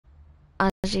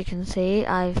as you can see,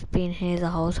 I've been here the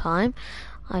whole time.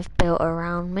 I've built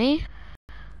around me,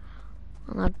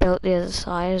 and I built the other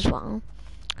side as well.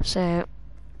 So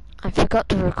I forgot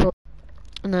to record,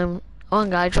 and then one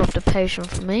guy dropped a potion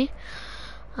for me,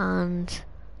 and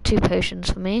 2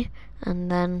 potions for me,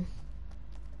 and then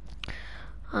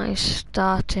I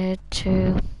started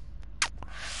to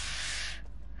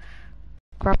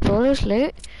grab all his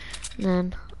loot, and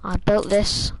then I built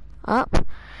this up,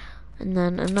 and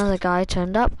then another guy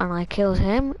turned up and I killed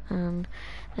him, and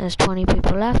there's 20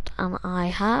 people left and I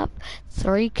have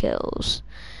 3 kills.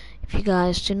 If you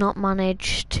guys do not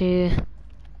manage to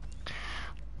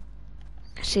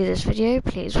see this video,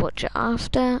 please watch it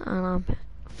after. And I'm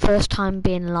first time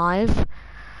being live,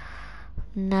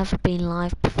 never been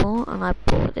live before, and I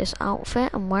bought this outfit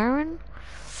I'm wearing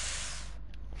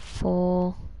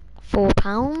for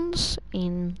 £4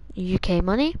 in UK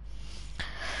money.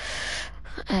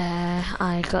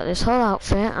 I got this whole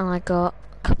outfit and I got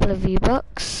a couple of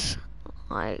V-Bucks.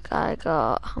 I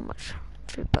got, how much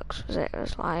V-Bucks was it? It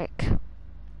was like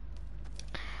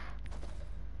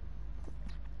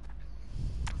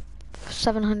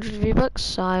 $700 V-Bucks.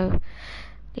 So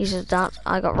these are that.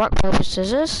 I got rock, paper,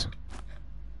 scissors.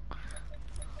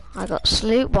 I got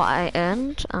salute what I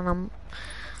earned, and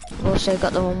I've also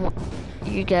got the one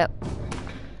you get.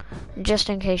 Just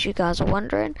in case you guys are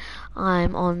wondering,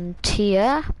 I'm on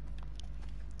tier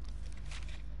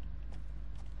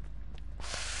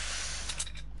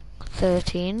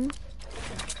 13.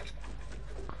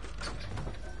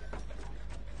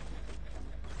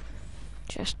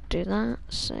 Just do that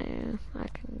so I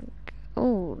can.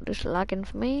 Oh, it's lagging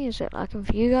for me. Is it lagging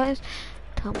for you guys?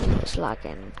 Tell me if it's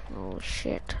lagging. Oh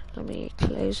shit. Let me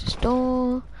close this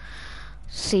door.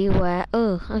 See where.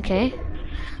 Oh, okay.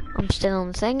 I'm still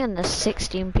on the thing, and there's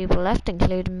 16 people left,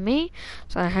 including me.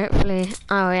 So hopefully.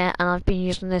 Oh yeah, and I've been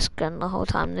using this gun the whole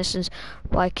time. This is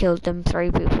what I killed them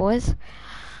 3 people with.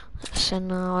 So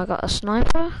now I got a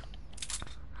sniper.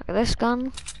 I got this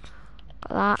gun.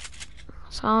 Got that.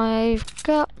 So I've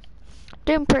got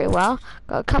doing pretty well.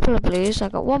 Got a couple of blues. I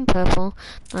got 1 purple.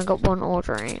 And I got 1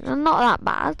 ordinary. And not that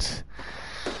bad.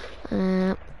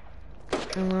 And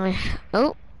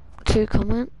oh, 2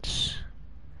 comments.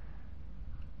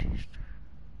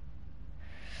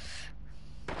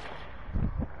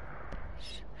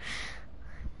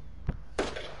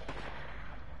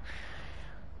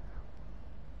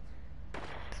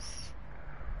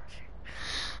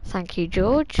 Thank you,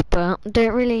 George, but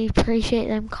don't really appreciate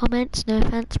them comments, no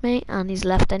offense, mate. And he's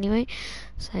left anyway,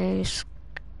 so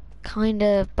kind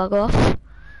of bug off.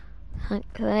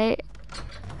 Thankfully,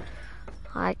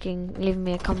 I can leave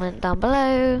me a comment down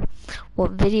below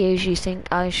what videos you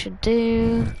think I should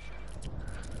do.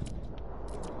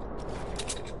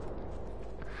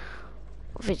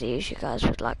 What videos you guys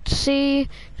would like to see.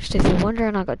 Just if you're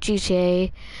wondering, I got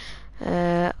GTA,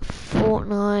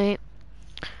 Fortnite,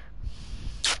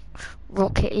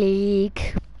 Rocket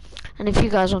League, and if you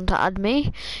guys want to add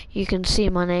me, you can see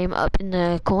my name up in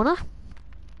the corner.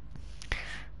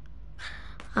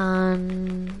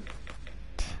 And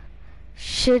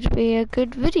should be a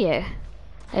good video.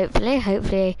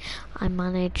 Hopefully I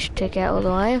managed to get all the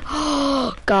way.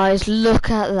 Guys, look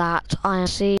at that. I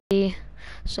see.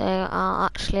 So I'll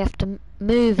actually have to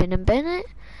move in a minute.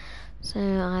 So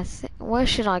I think, where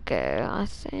should I go? I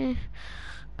think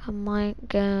I might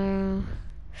go.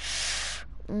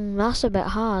 That's a bit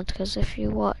hard, because if you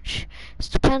watch, it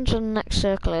depends on the next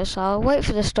circle is. So I'll wait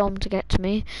for the storm to get to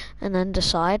me and then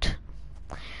decide.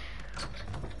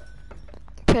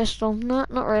 Pistol? No,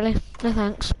 not really. No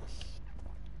thanks.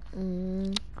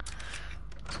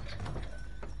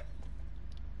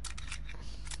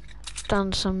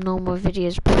 Done some normal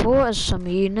videos before, as some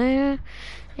of you know,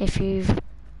 if you've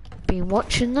been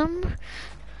watching them.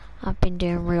 I've been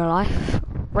doing real life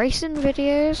racing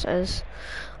videos, as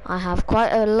I have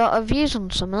quite a lot of views on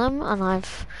some of them, and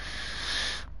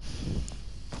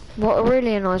what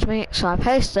really annoys me, so I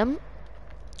post them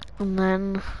and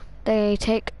then they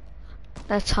take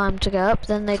their time to go up,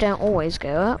 then they don't always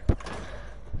go up.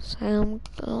 So I'm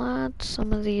glad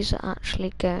some of these are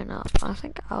actually going up. I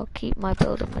think I'll keep my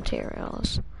building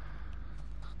materials.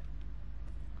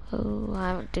 Oh,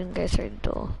 I didn't go through the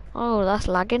door. Oh, that's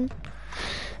lagging.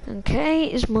 Okay,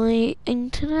 is my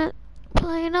internet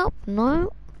playing up?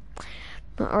 No,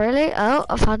 not really. Oh,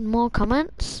 I've had more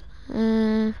comments.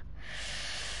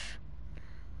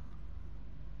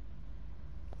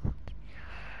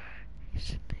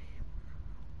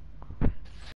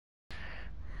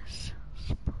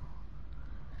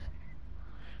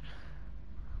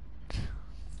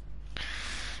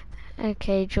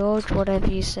 Okay, George, whatever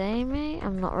you say, mate.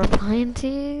 I'm not replying to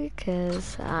you,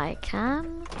 because I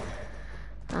can.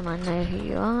 And I know who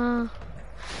you are.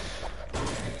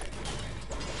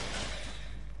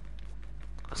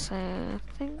 So, I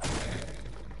think...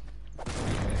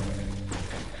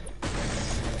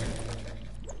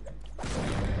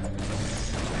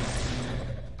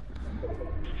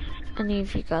 Any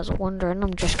of you guys are wondering,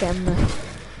 I'm just getting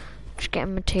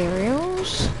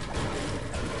materials.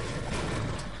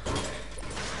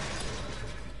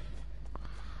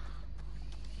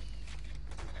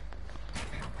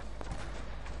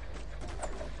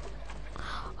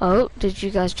 Oh, did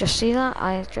you guys just see that?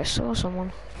 I just saw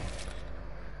someone.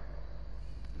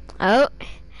 Oh,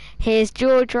 here's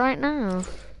George right now.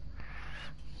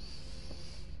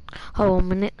 Hold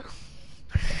on a minute.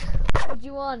 What do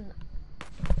you want?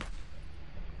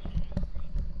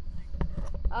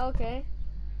 Okay.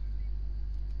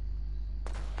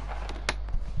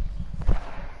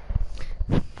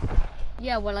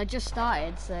 Yeah, well, I just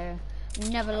started, so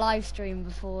never live streamed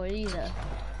before either.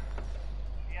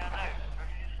 Yeah, I know.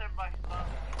 You said my phone.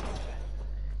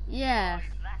 Yeah.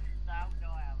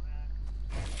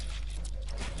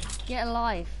 Get a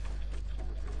life.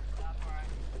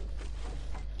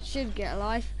 Should get a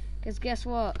life, because guess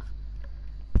what?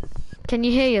 Can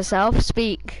you hear yourself?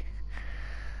 Speak.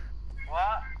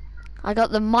 What? I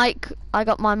got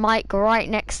my mic right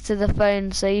next to the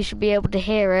phone, so you should be able to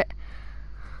hear it.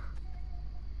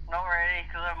 Not really,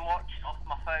 because I'm watching off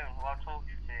my phone while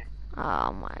talking to you.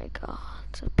 Oh my god.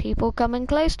 So people coming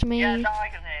close to me. Yeah, now I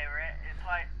can hear it. It's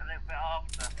like a little bit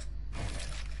after.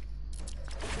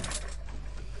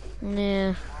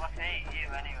 Yeah. Well, I can hear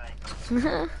you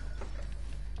anyway.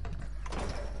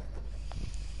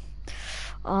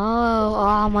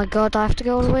 Oh my god, I have to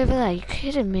go all the way over there. You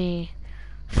kidding me?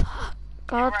 Fuck.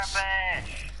 God. You're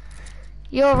rubbish.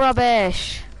 You're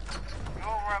rubbish.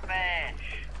 You're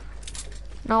rubbish.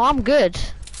 No, I'm good.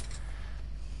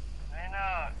 I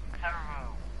know,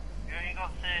 terrible. You only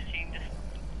got 13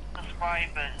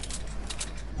 subscribers.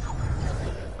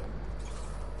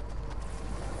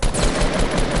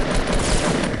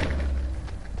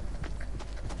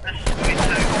 This is going to be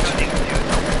so funny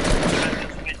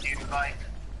when you like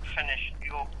finish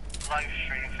your live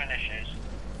stream finishes.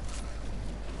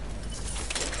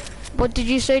 What did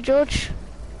you say, George?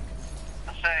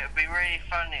 I say it would be really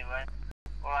funny when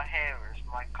all I hear is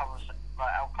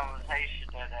our conversation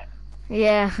in it.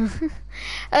 Yeah.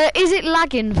 Is it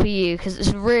lagging for you? Because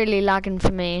it's really lagging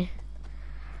for me.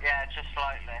 Yeah, just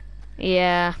slightly.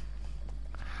 Yeah.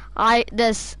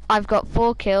 I've got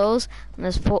 4 kills and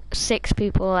there's 6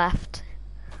 people left.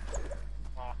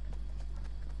 Oh.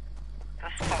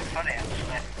 That's quite funny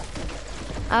actually.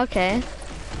 Okay.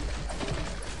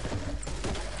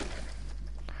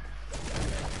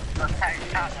 I'll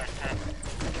text Hannah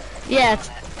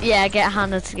to Yeah, get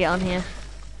Hannah to get on here.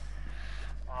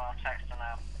 well, I'll text her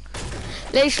now.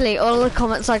 Literally, all the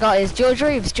comments I got is George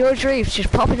Reeves,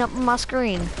 just popping up on my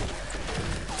screen.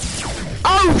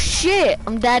 Oh shit,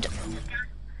 I'm dead.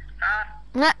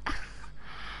 Nah.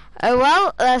 Oh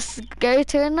well, let's go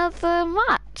to another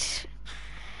match.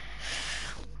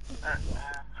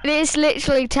 It's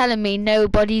literally telling me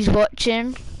nobody's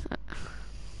watching.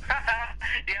 Yeah,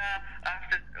 I have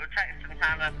to text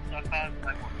Hannah so I can't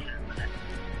watch it in a minute.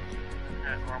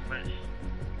 Robert's.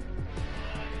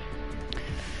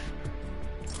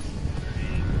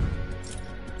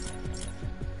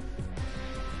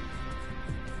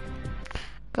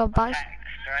 Goodbye. Text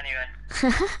her anyway.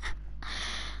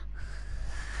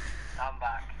 I'm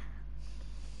back.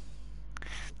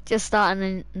 Just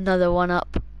starting another one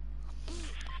up.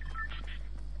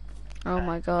 Oh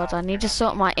my god, I need to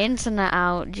sort my internet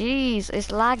out. Jeez,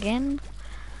 it's lagging.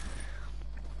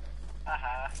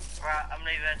 Right, I'm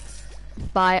leaving.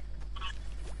 Bye.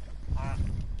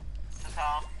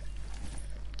 Ta-ta.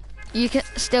 You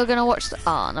still gonna watch the...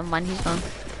 Oh, never mind, he's gone.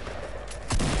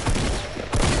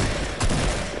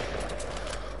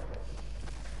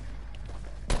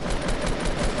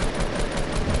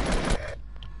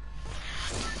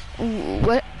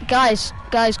 Ooh, guys,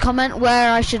 comment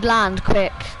where I should land,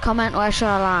 quick. Comment where should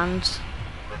I land.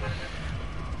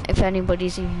 If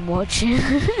anybody's even watching.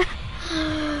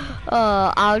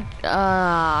 Oh,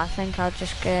 I think I'll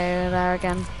just go there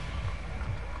again.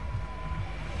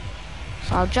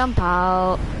 So I'll jump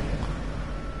out.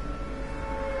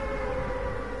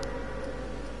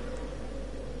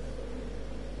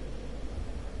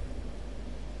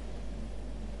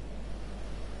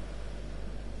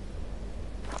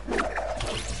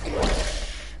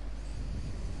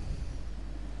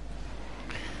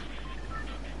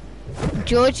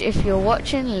 George, if you're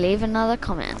watching, leave another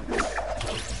comment.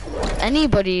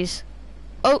 anybody's.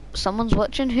 Oh, someone's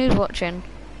watching. Who's watching?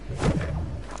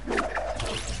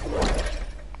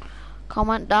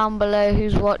 Comment down below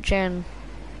who's watching.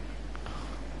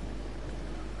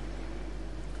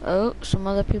 Oh, some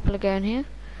other people are going here.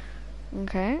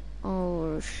 Okay.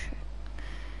 Oh shit.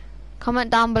 Comment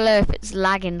down below if it's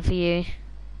lagging for you.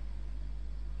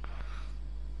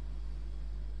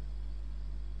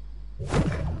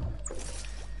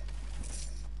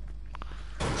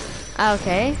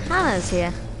 Okay, Hannah's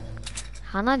here.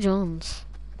 Hannah Jones.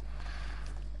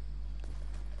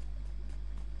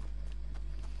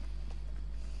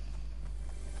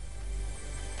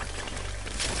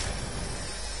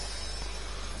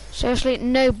 Seriously,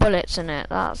 no bullets in it.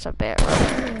 That's a bit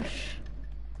rubbish.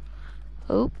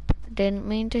 Oop, didn't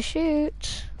mean to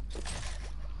shoot.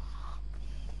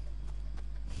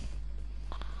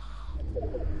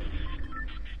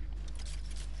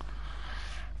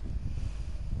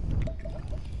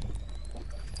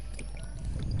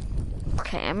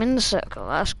 Okay, I'm in the circle.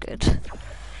 That's good.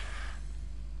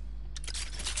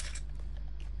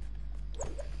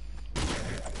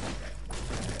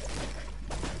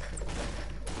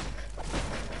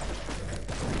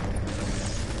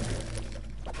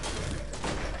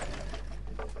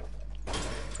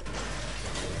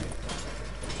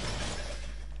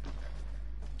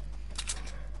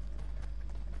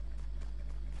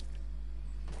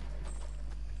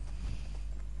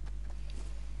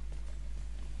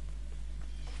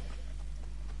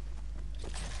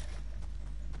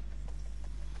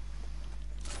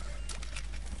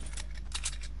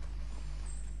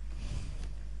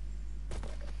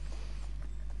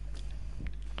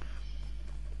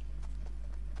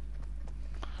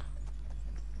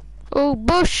 Oh,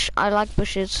 bush! I like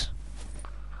bushes.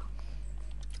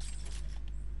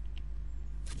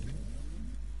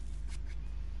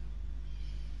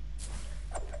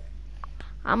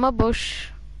 I'm a bush.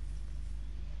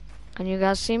 Can you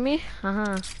guys see me?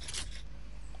 Haha.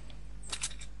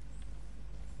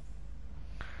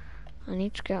 I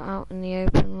need to go out in the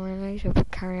open really to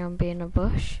carry on being a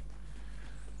bush.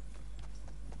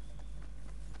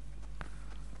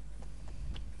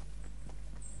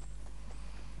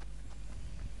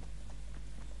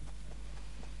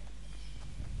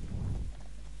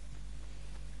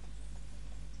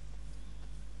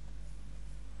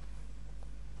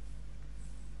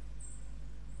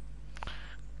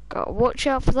 Gotta watch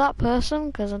out for that person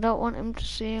because I don't want him to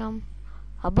see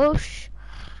a bush.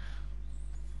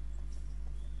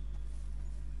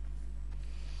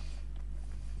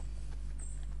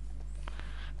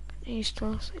 Can he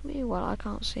still see me? Well, I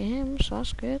can't see him, so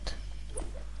that's good.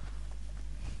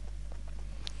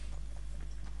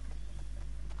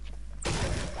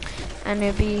 Any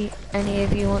of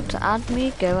you want to add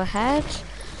me, go ahead.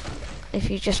 If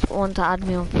you just want to add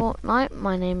me on Fortnite,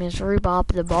 my name is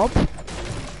Rhubarb the Bob.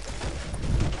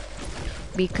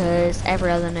 Because every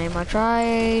other name I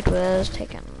tried was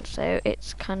taken, so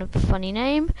it's kind of a funny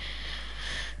name.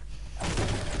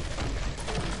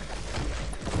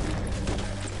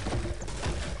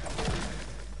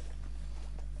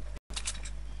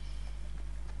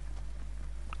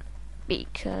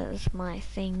 Because my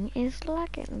thing is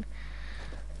lagging.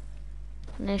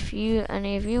 And if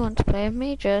any of you want to play with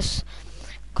me, just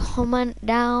comment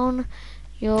down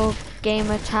your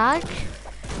gamer tag.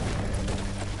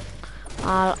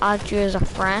 I'll add you as a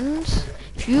friend.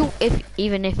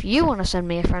 Even if you want to send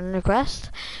me a friend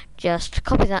request, just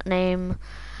copy that name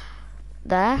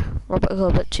there,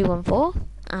 RobertCorbett214,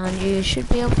 and you should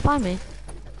be able to find me.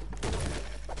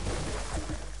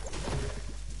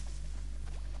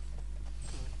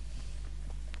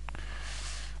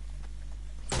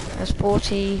 There's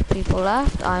 40 people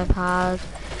left. I've had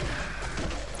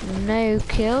no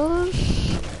kills.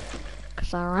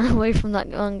 I ran away from that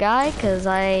one guy because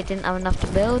I didn't have enough to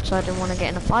build, so I didn't want to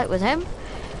get in a fight with him.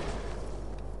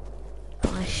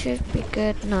 But I should be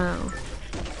good now.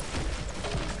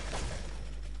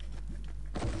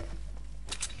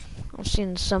 I've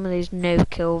seen some of these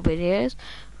no-kill videos.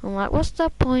 I'm like, what's the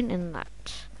point in that?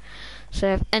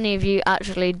 So if any of you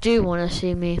actually do want to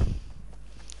see me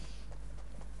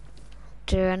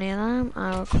do any of them,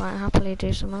 I will quite happily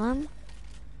do some of them.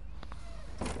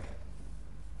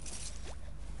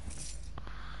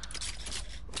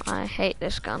 I hate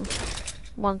this gun.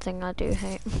 One thing I do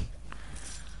hate.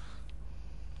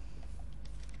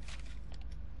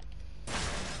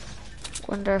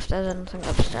 Wonder if there's anything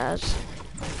upstairs.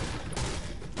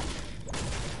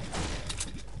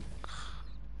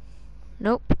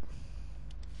 Nope.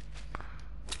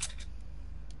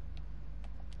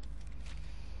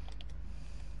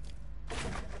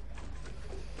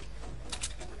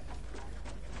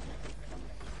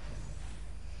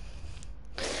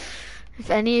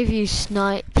 any of you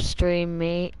snipe stream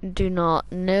me, do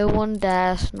not. No one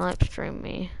dare snipe stream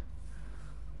me.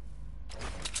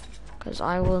 Because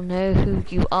I will know who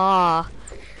you are.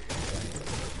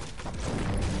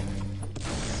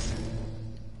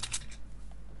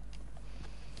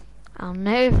 I'll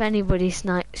know if anybody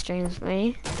snipe streams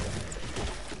me.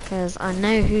 Because I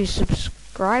know who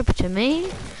subscribed to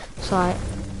me. So I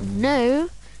know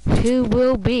who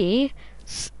will be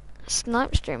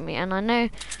snipe stream me. And I know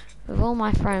with all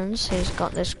my friends who's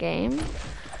got this game.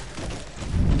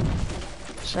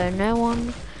 So no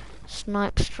one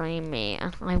snipe stream me.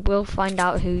 And I will find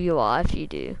out who you are if you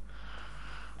do.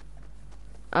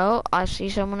 Oh, I see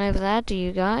someone over there. Do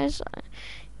you guys?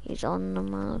 He's on the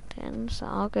mountain, so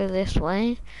I'll go this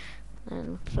way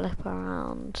and flip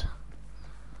around.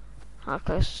 How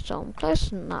close is the storm? Closer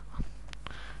than that.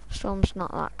 Storm's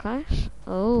not that close.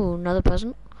 Oh, another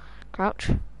person.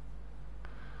 Crouch.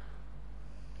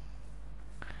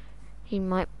 He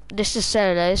might. This is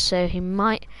solo, so he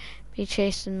might be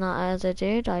chasing that other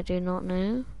dude. I do not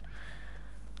know.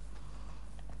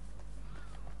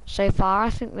 So far, I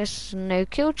think this is a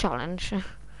no-kill challenge.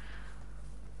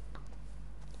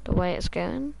 The way it's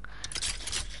going.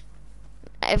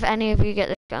 If any of you get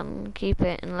the gun, keep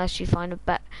it unless you find a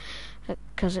bet,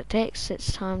 because it takes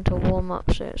its time to warm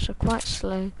up, so it's a quite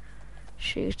slow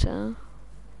shooter.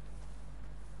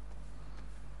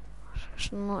 So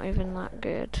it's not even that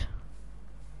good.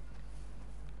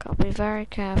 Gotta be very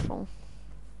careful,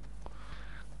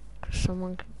 because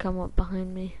someone could come up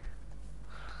behind me.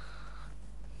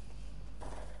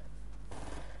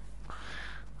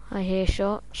 I hear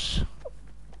shots.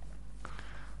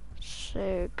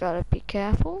 So gotta be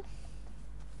careful.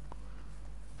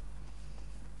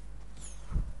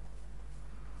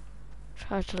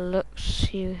 Try to look,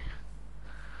 see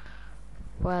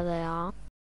where they are.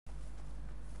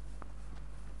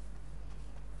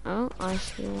 Oh, I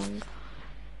see one.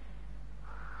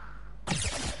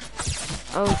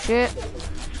 Oh shit.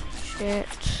 Shit.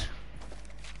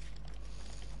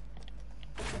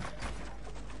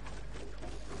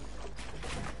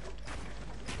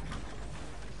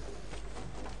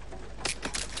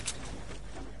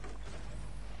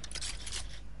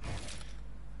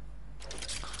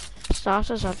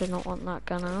 Starters, I do not want that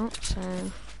gun out, so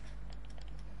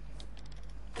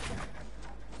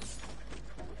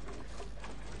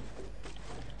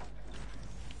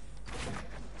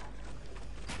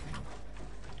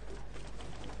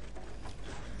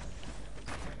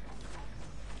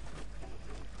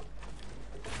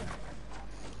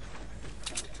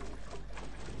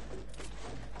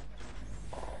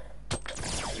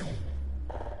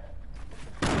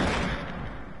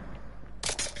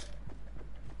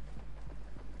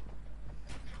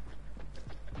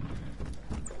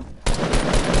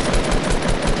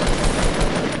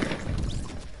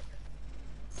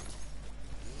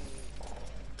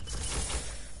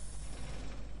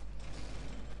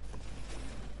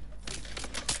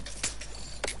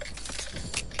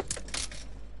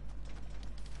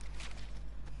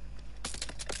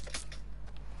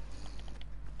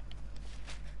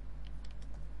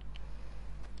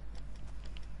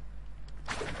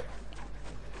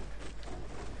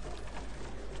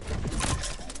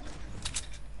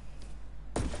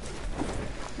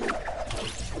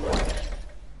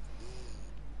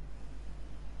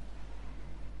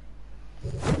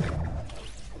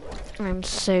I'm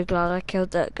so glad I killed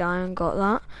that guy and got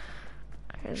that,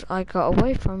 because I got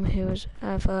away from who was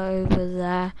ever over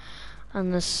there,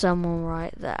 and there's someone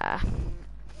right there.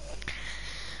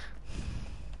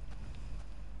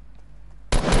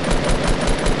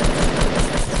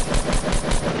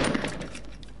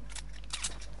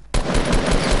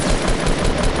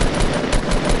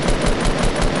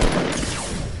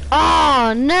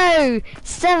 Oh no!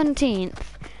 17th.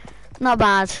 Not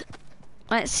bad.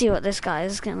 Let's see what this guy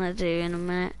is gonna do in a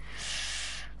minute.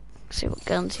 See what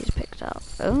guns he's picked up.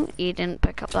 Oh, he didn't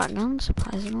pick up that gun,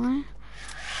 surprisingly.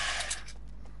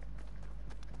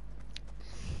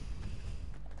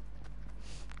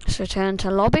 Let's return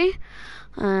to lobby,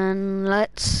 and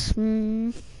let's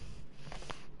maybe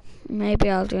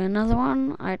I'll do another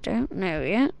one. I don't know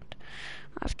yet.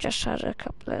 I've just had a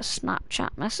couple of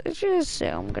Snapchat messages, so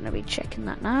I'm gonna be checking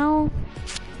that now.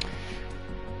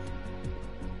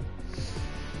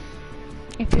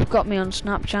 If you've got me on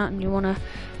Snapchat and you want to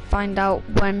find out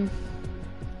when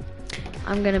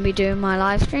I'm going to be doing my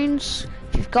live streams,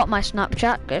 if you've got my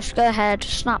Snapchat, just go ahead,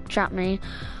 Snapchat me.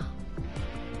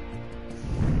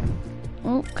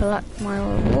 Oh, collect my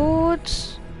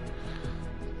rewards.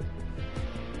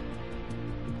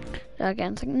 Did I get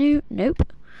anything new?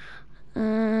 Nope.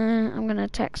 I'm going to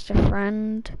text a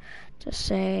friend to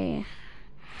say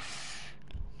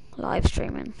live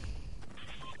streaming.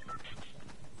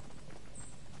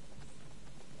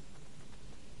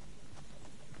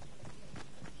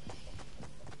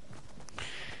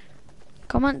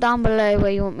 Comment down below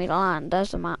where you want me to land.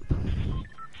 There's the map.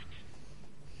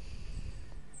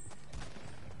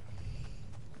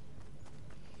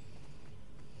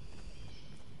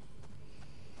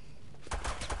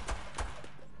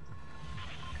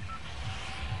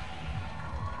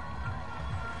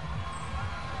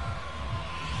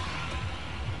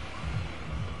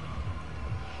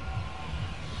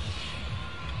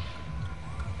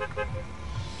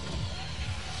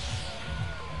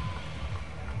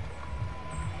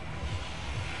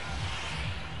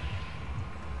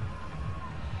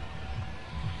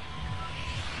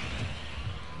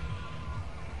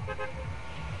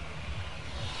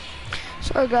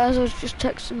 Sorry guys, I was just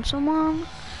texting someone.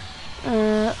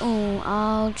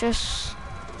 I'll go to this.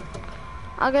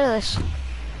 I'll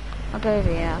go over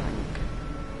here, I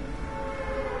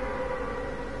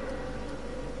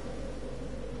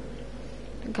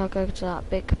think I'll go to that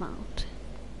big mountain.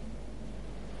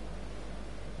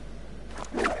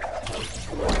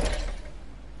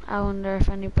 I wonder if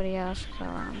anybody else is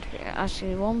around here. I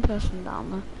see one person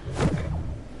down there.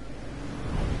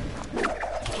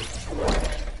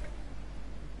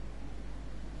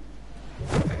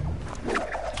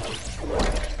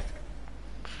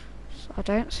 I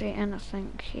don't see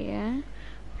anything here.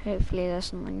 Hopefully there's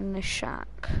something in this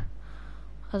shack.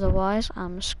 Otherwise,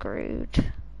 I'm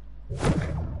screwed.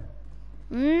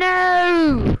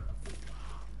 No!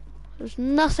 There's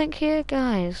nothing here,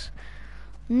 guys.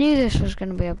 Knew this was going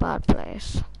to be a bad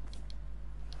place.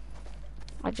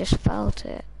 I just felt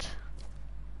it.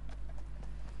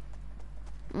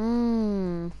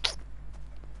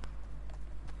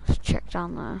 Let's check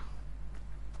down there.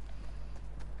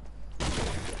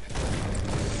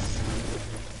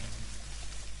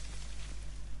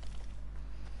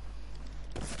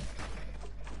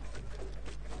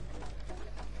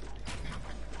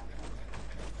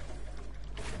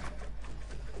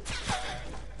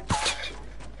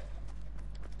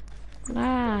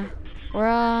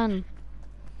 Run!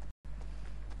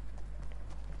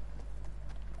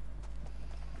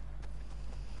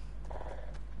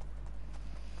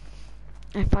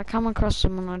 If I come across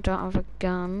someone I don't have a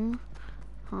gun,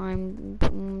 I'm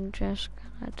just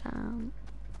gonna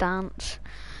dance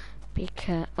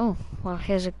because oh well,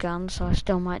 here's a gun, so I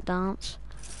still might dance.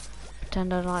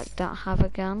 Pretend I don't have a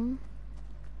gun.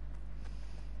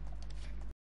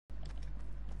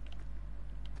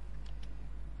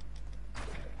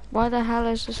 Why the hell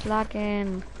is this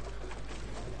lagging?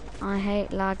 I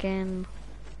hate lagging.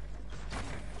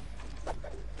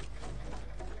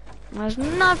 There's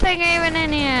nothing even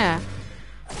in here.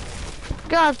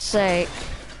 God's sake.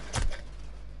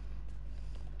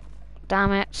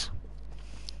 Damn it.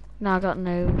 Now I got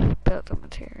no built-up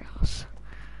materials.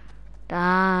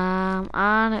 Damn,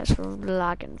 and it's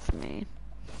lagging for me.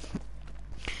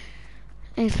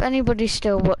 If anybody's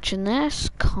still watching this,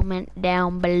 comment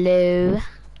down below.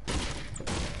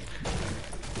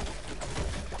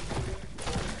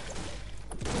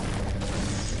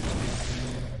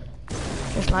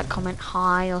 Just like comment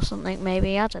hi or something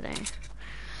maybe, I don't know.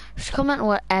 Just comment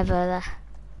whatever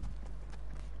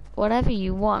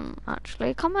you want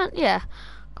actually. Comment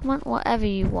whatever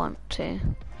you want to.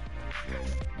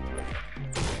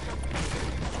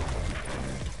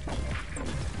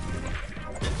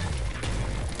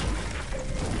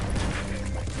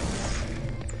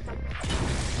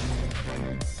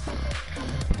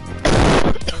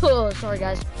 Oh, sorry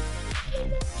guys.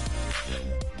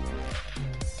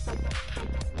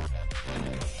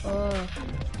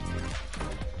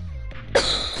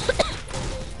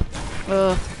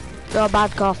 Got a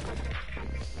bad cough.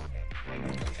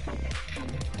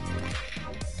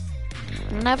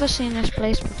 Never seen this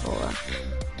place before.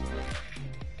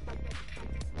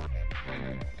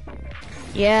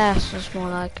 Yes, that's more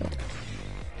like it.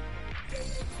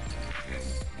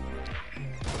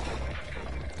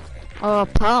 Oh, a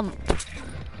pump.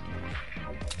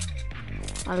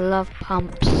 I love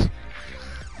pumps.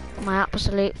 My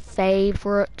absolute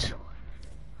favourite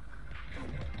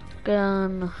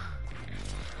gun.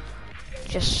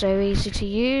 Just so easy to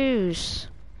use.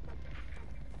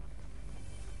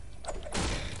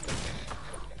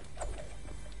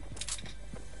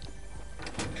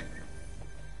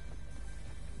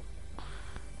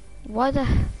 Why the... I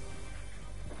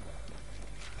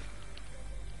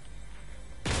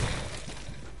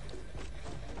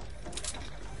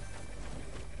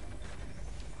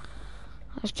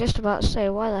was just about to say,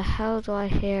 why the hell do I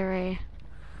hear a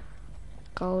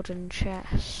golden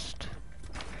chest?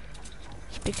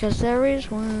 It's because there is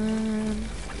one.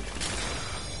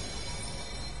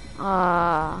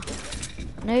 Ah,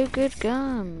 no good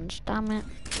guns, damn it.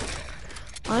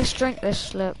 Let's drink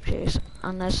this slurp juice,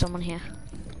 and there's someone here.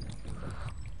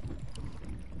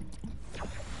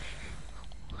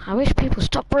 I wish people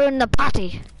stop ruining the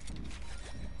party.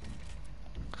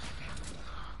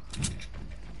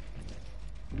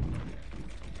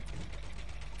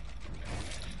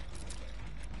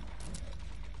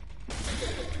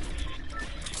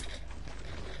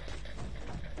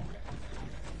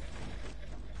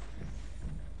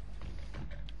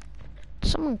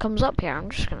 Someone comes up here, I'm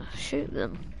just gonna shoot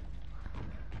them.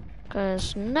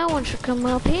 Because no one should come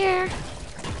up here.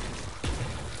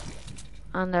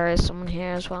 And there is someone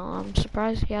here as well. I'm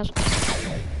surprised he hasn't.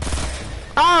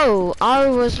 Oh, I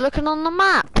was looking on the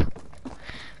map.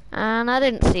 And I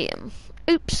didn't see him.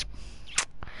 Oops.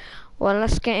 Well,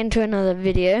 let's get into another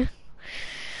video.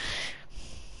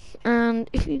 And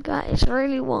if you guys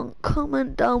really want,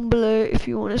 comment down below if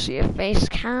you want to see a face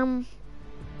cam.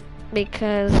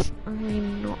 Because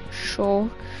I'm not sure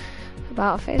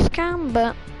about a face cam,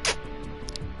 but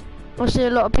I see a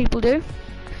lot of people do.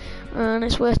 And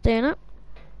it's worth doing it.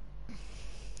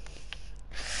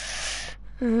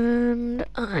 And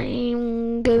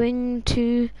I'm going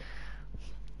to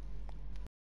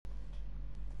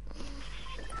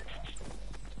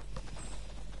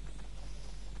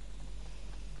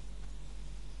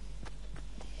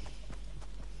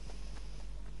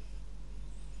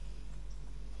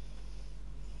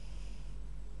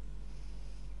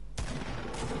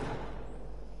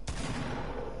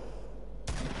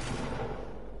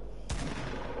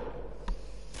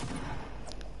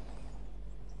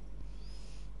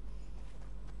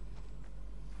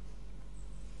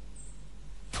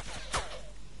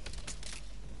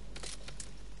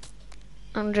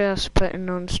I'm just putting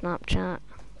on Snapchat.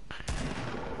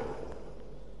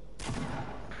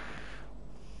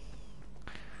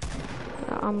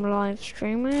 I'm live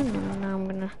streaming and now I'm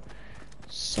gonna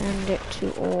send it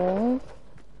to all.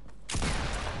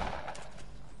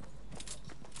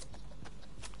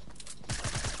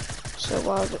 So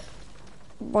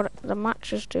while the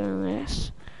match is doing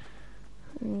this,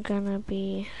 I'm gonna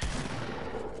be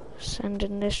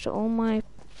sending this to all my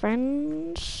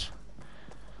friends,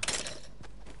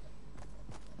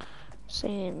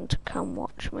 saying to come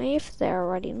watch me if they're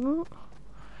already not.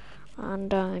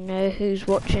 And I know who's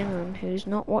watching and who's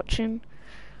not watching.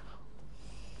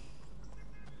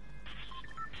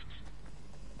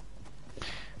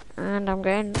 And I'm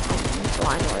flying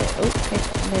away. Okay,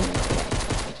 no.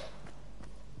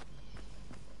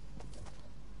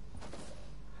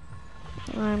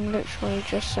 I'm literally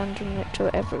just sending it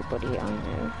to everybody I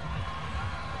know.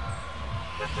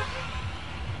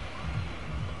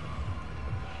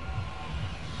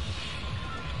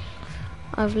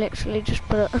 I've literally just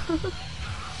put it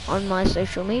on my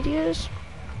social medias.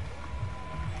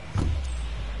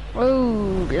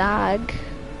 Oh, lag.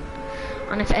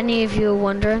 And if any of you are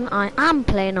wondering, I am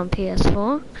playing on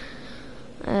PS4.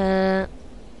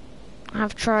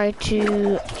 I've tried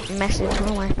to message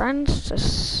all my friends to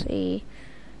see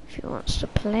if he wants to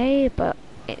play, but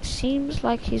it seems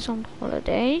like he's on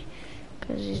holiday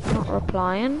because he's not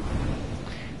replying.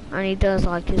 And he does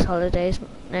like his holidays,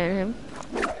 know him.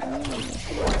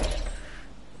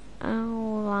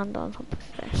 I'll land on top of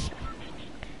this.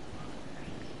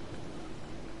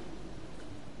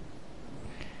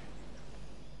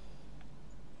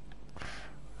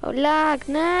 Oh, lag,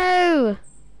 no!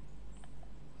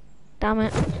 Damn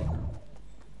it.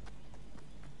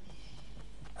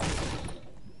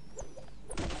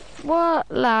 What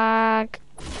lag?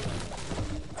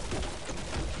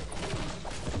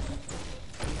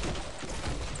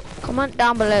 Comment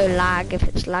down below lag if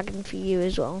it's lagging for you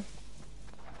as well.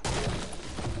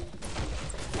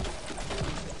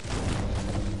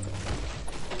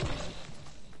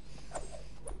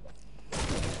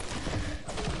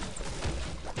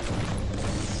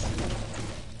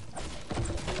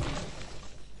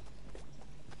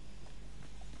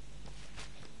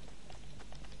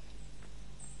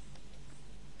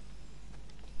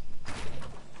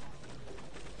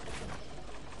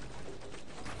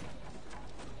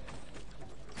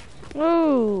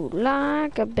 Oh,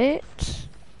 lag a bit.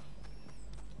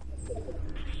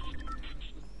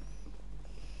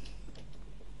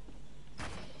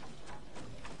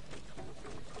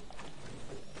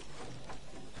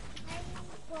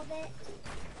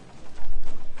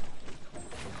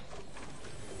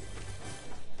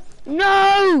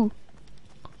 No!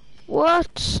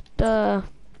 What the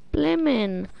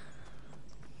blimmin'?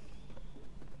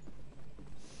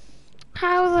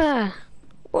 How the...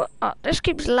 What? Oh, this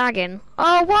keeps lagging.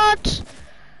 Oh, what?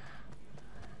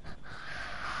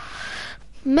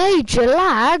 major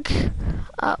lag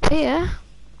up here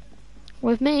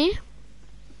with me.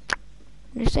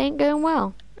 This ain't going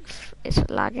well. It's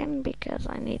lagging because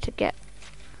I need to get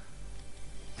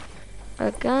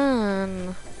a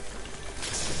gun.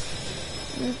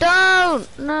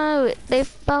 Don't! No, they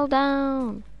fell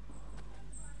down.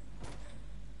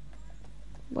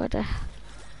 Where the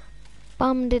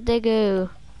bum did they go?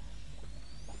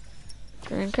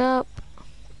 Drink up.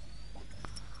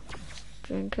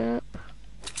 Drink up.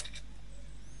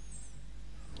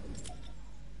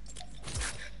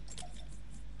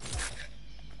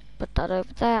 Put that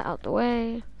over there, out the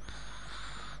way.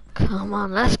 Come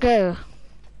on, let's go.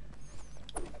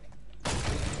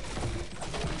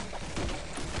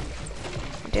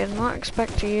 I did not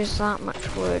expect to use that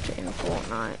much wood in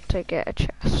Fortnite to get a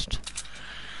chest.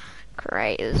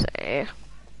 Crazy.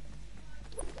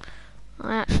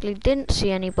 I actually didn't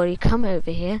see anybody come over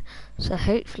here, so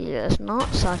hopefully there's not,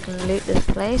 so I can loot this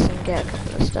place and get a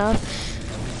couple of stuff.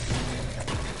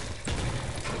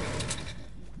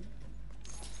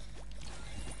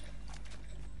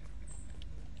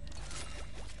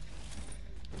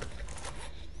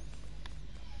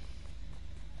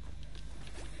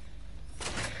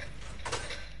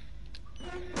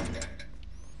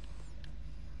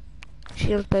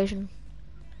 Shield potion.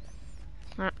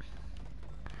 Ah.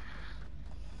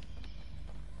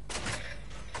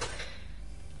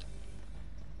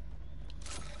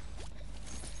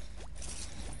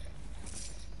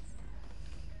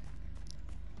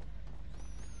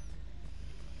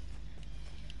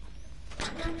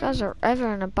 If you guys are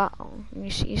ever in a battle and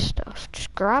you see stuff,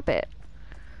 just grab it.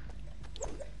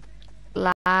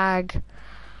 Lag.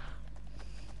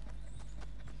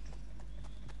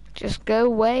 Just go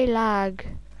away, lag.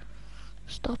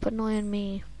 Stop annoying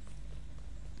me.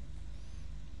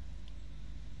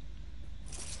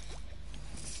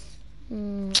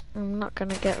 I'm not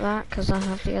gonna get that because I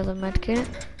have the other medkit.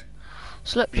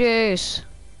 Slip juice.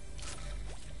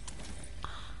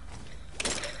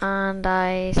 And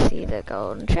I see the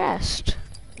golden chest.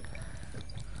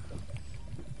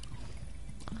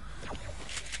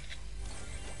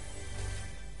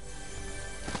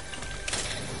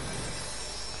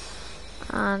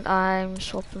 And I'm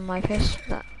swapping my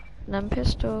them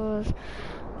pistols.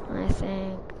 I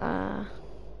think,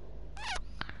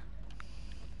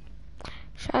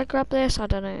 should I grab this? I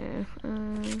don't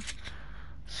know.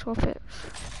 Swap it.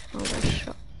 Oh, there's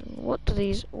shot.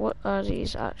 What are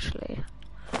these actually?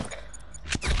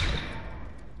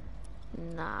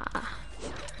 Nah.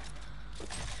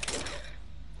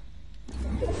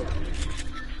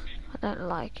 I don't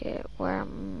like it. Where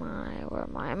am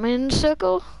I? Am I in the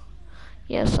circle?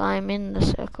 Yes, I'm in the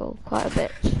circle quite a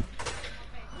bit.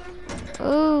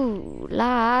 Oh,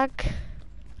 lag.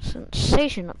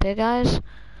 Sensation up here, guys.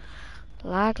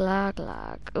 Lag, lag,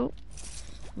 lag. Oh,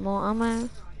 more ammo.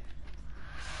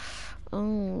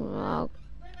 Oh, I'll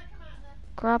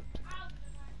grab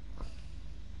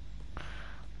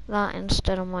that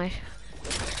instead of my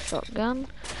shotgun,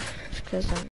 because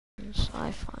then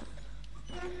I find.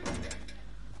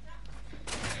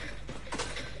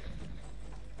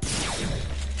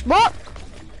 What?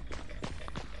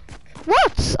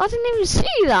 What? I didn't even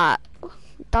see that.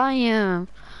 Damn.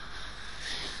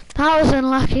 That was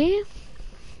unlucky.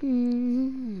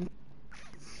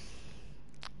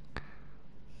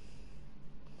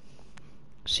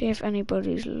 See if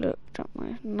anybody's looked at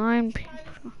my 9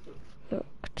 people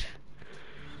looked.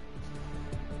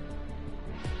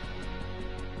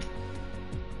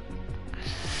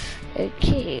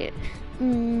 Okay.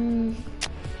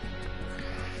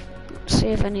 Let's see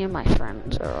if any of my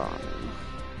friends are on.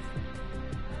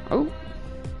 Oh.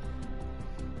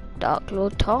 Dark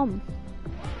Lord Tom.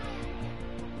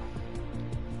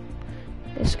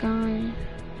 This guy.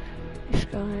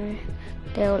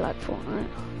 They all like Fortnite.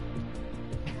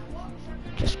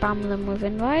 Just spam them with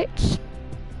invites.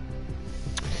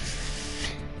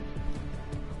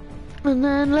 And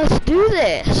then let's do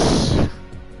this.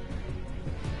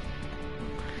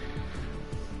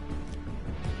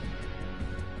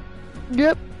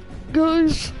 Yep,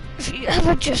 guys, if you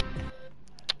ever just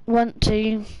want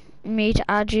me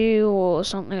to add you or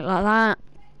something like that,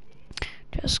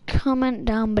 just comment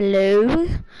down below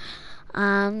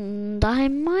and I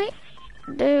might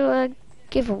do a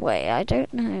giveaway. I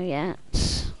don't know yet.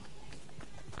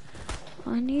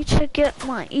 I need to get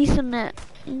my internet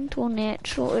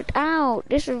sorted out.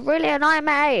 This is really annoying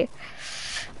me.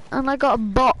 And I got a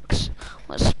box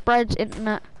that spreads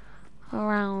internet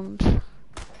around.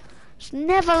 It's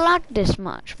never lagged this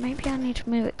much. Maybe I need to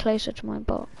move it closer to my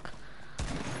box.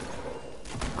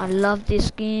 I love this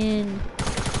skin.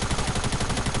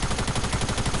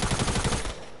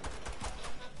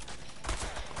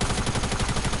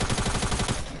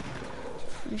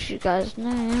 as you guys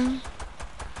know.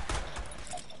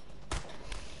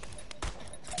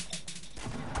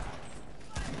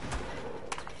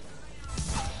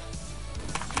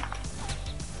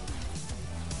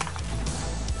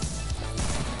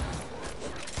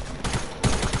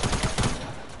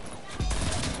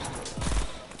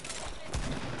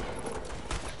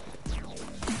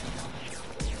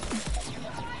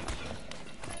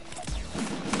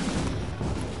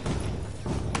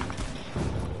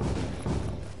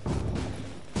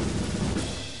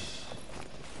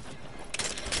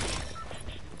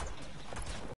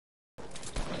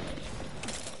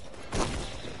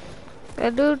 The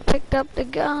dude picked up the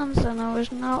guns and there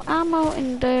was no ammo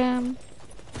in them.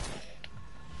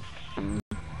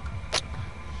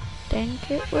 Think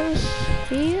it was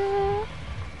here?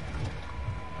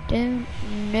 Don't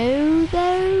know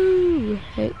though.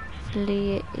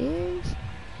 Hopefully it is.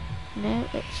 No,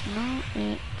 it's not.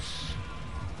 It's...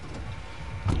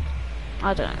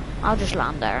 I don't know. I'll just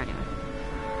land there anyway.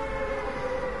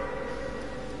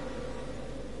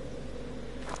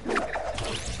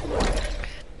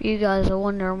 You guys are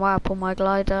wondering why I put my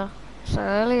glider so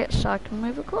early, it's so I can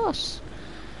move across.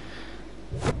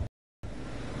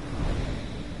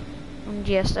 And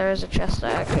yes, there is a chest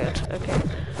there, good, okay.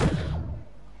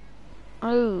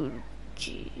 Oh,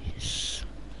 jeez.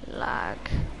 Lag.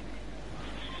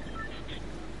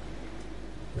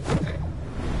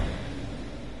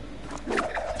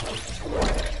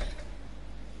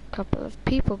 Couple of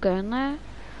people going there.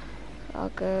 I'll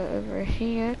go over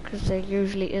here because there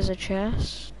usually is a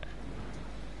chest.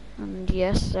 And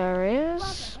yes, there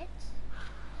is. Robert,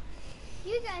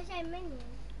 you guys are minions.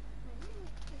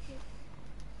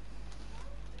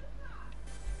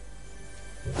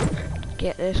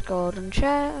 Get this golden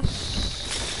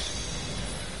chest.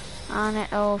 And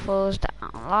it all falls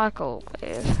down like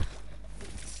always.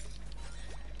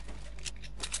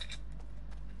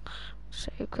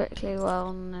 So quickly,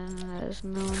 well, no, there's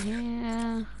no one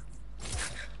here.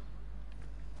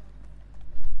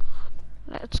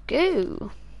 Let's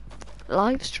go.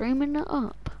 Live streaming it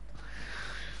up.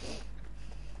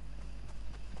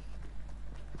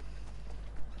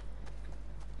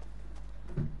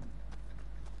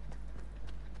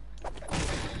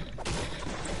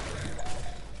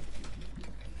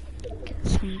 Get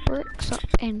some bricks up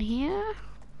in here.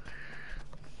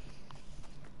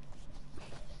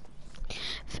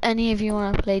 If any of you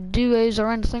want to play duos or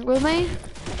anything with me,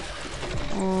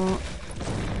 or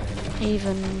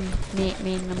even meet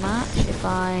me in the match, if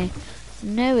I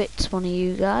know it's one of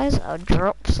you guys, I'll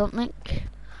drop something.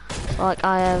 Like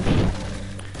I have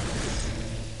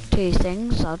 2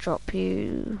 things. I'll drop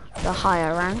you the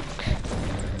higher rank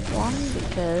one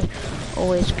because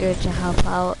always good to help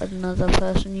out another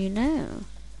person you know.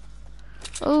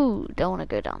 Oh, don't want to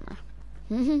go down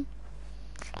there.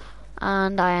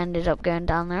 And I ended up going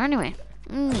down there anyway.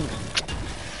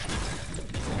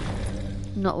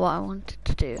 Not what I wanted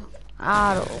to do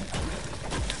at all.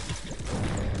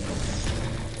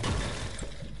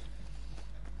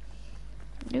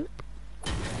 Nope.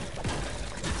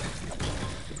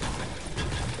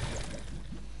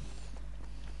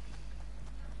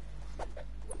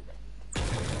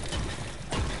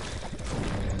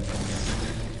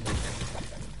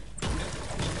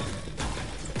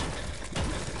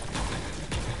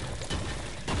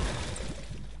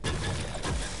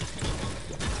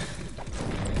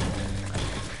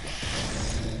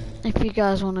 If you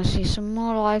guys want to see some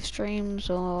more live streams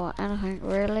or anything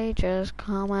really, just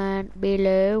comment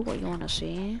below what you want to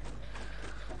see.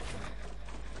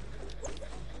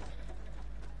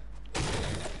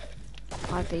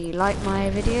 Either you like my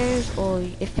videos, or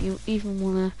if you even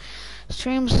want to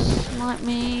stream like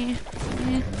me,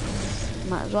 yeah,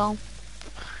 might as well.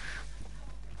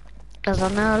 Because I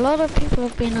know a lot of people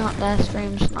have been out there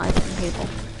stream sniping people.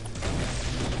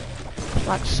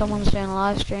 Like someone's doing a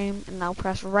live stream and they'll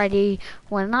press ready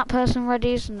when that person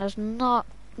readies, and there's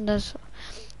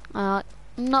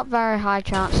not very high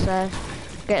chance they're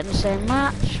getting the same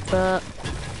match, but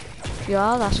if you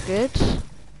are, that's good.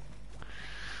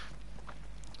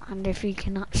 And if you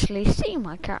can actually see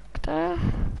my character,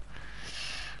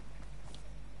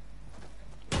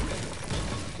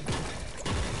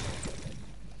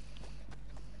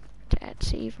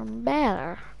 that's even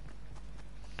better.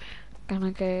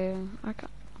 Gonna go. I got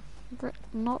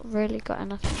not really got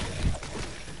anything.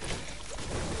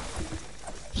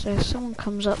 So if someone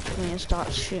comes up to me and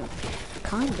starts shooting,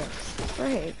 kind of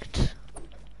frigged.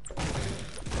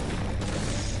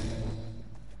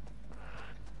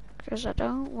 Because I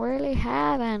don't really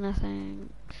have anything.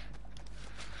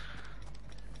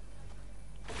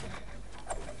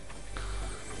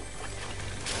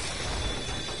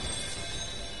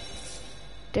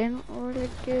 didn't really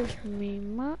give me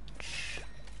much.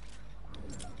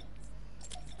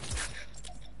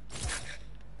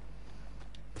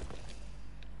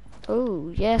 Oh,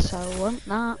 yes, I want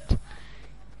that.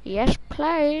 Yes,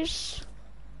 please.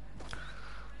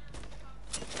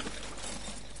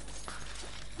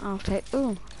 I'll take,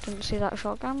 ooh, didn't see that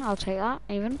shotgun. I'll take that,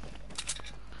 even.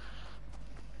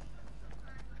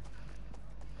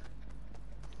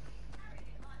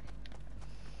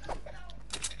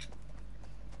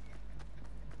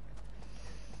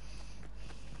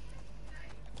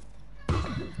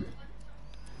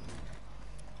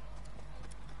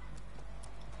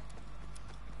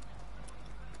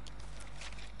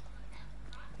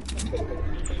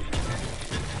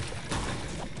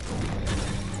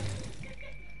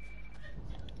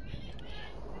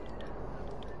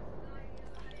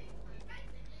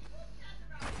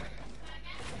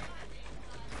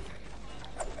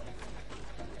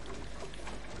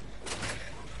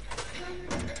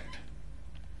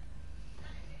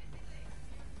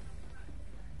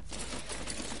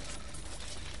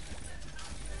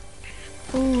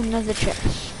 Ooh, another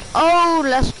chest. Oh,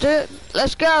 let's do it.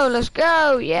 Let's go, let's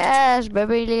go. Yes,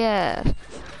 baby, yes.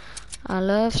 I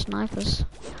love snipers.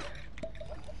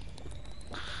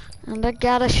 And I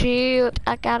got a shield.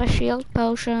 I got a shield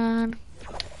potion.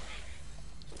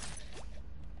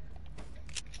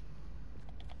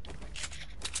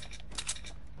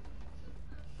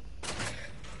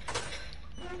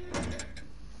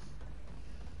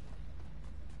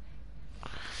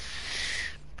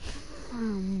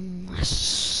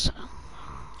 So.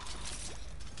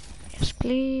 Yes,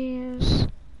 please.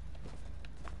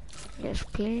 Yes,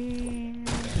 please.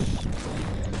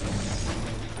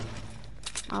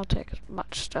 I'll take as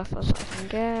much stuff as I can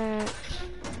get.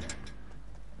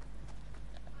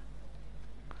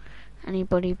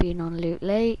 Anybody been on Loot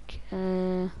Lake?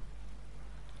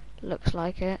 Looks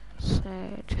like it. So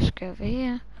just go over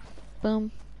here.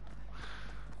 Boom.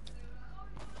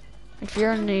 If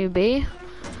you're a newbie,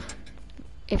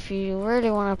 if you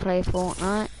really want to play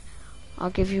Fortnite, I'll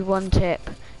give you one tip.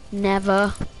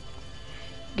 Never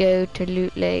go to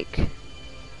Loot Lake.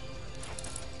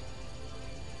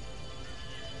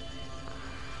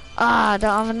 Ah, I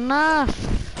don't have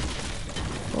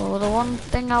enough. Well, the one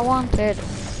thing I wanted,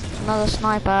 another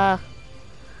sniper.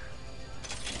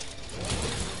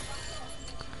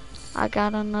 I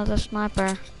got another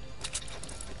sniper.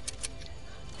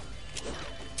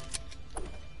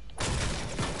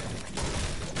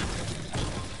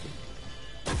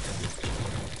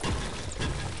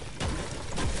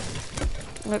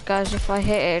 Look guys, if I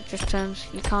hit it, it just turns,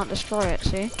 you can't destroy it,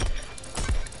 see?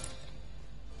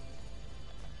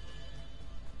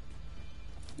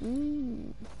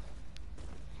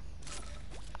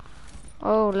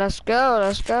 Oh, let's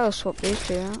go, swap these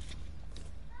two out.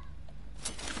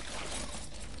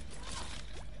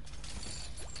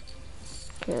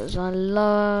 Because I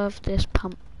love this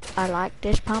pump, I like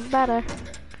this pump better.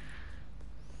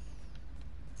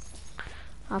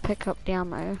 I'll pick up the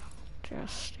ammo.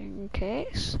 Just in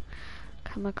case.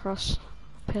 Come across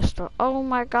a pistol. Oh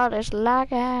my god, it's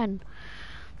lagging.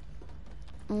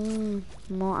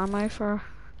 More ammo for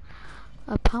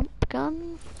a pump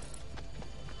gun.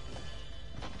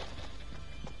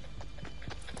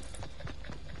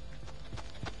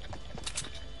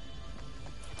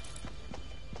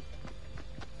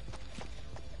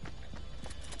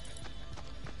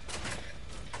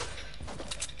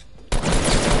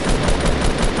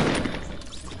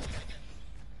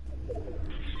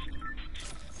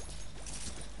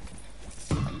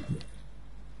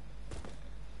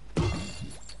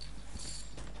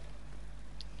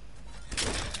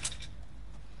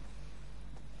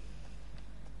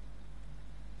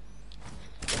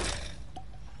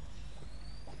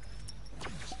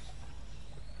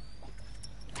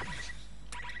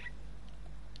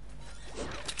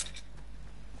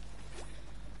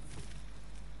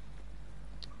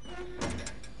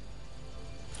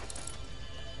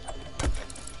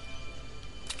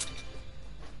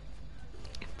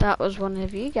 That was one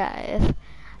of you guys.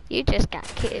 You just got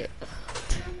killed.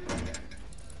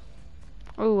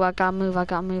 Oh, I gotta move, I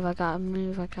gotta move, I gotta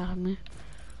move, I gotta move.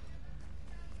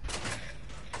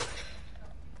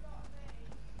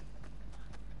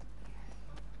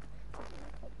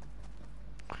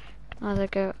 Either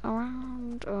go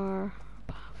around or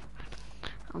above.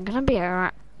 I'm gonna be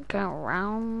go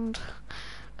around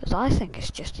because I think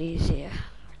it's just easier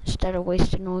instead of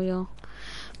wasting all your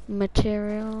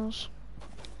materials.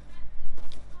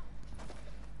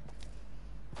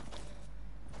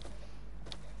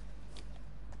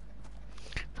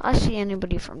 If I see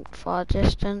anybody from far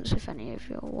distance, if any of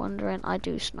you are wondering, I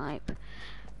do snipe.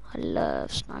 I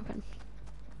love sniping.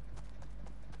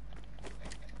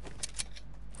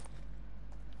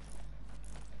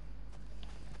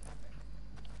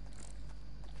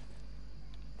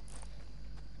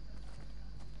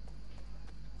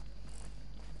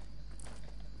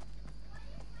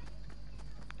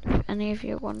 If any of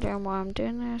you are wondering why I'm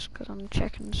doing this, because I'm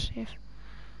checking to see if...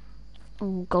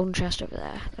 Oh, golden chest over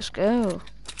there. Let's go.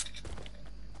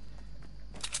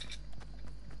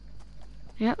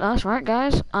 Yep, that's right,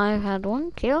 guys. I've had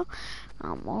 1 kill.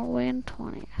 I'm all the way in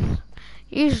 20th.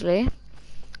 Usually,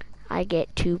 I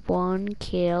get to 1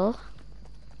 kill.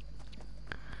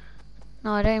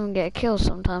 No, I don't even get a kill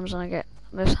sometimes when I get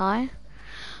this high.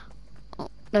 Oh,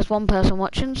 there's one person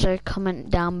watching, so comment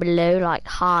down below like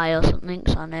hi or something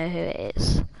so I know who it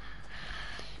is.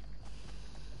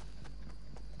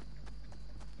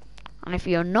 And if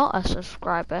you're not a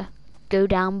subscriber, go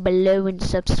down below and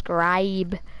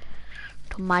subscribe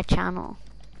to my channel.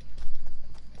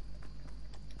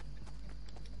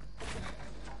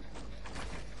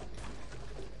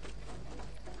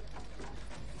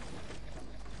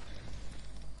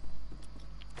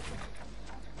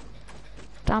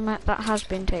 Damn it, that has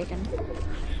been taken.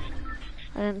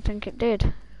 I didn't think it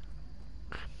did.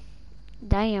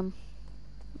 Damn.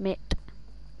 Mitt.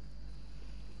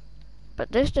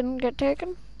 But this didn't get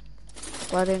taken.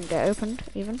 Well, it didn't get opened,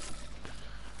 even.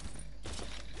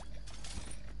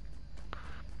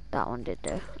 That one did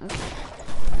though. Okay.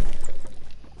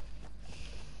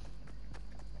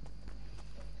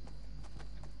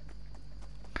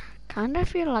 Kinda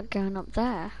feel like going up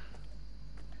there.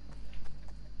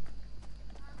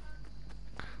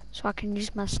 So I can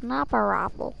use my sniper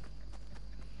rifle.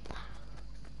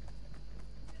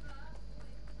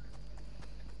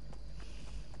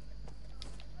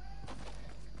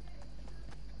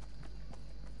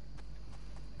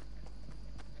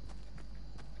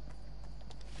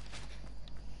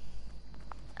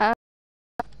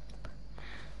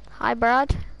 Hi,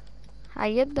 Brad. How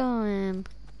you doing?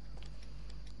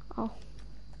 Oh.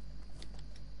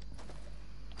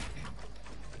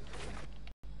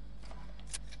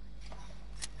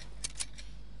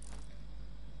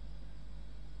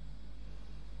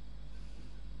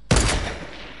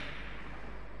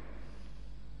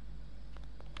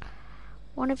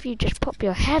 One of you just pop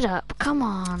your head up. Come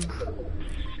on.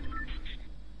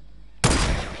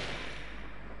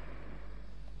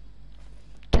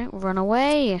 Don't run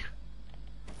away.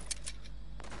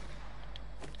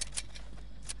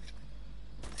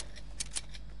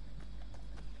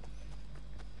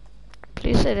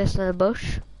 Please say this to the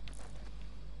bush.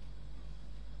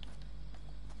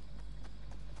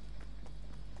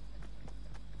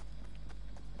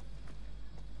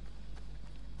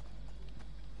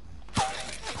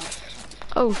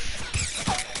 Oh,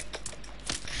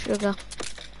 sugar.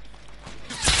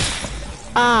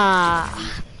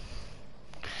 Ah.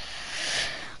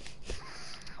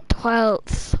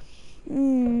 12th.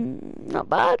 Not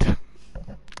bad.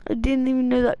 I didn't even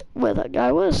know that where that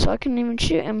guy was, so I couldn't even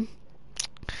shoot him.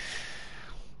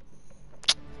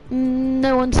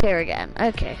 No one's here again.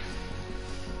 Okay.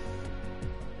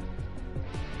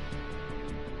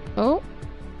 Oh.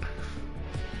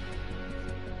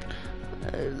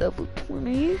 Level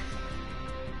 20.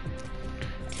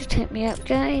 Just hit me up,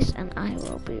 guys, and I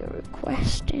will be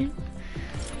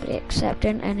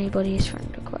accepting anybody's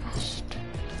friend request.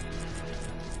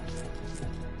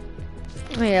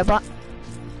 Oh yeah, but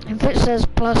if it says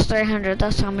plus 300,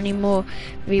 that's how many more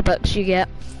V-Bucks you get.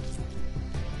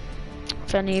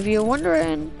 If any of you are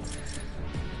wondering.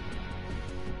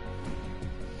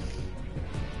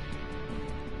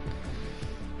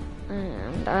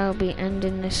 And I'll be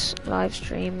ending this live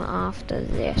stream after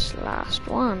this last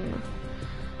one.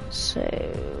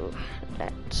 So,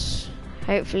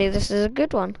 hopefully this is a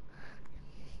good one.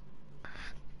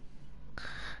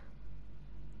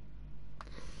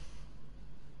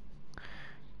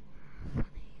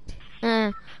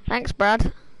 Thanks,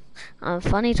 Brad. I'm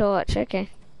funny to watch, okay.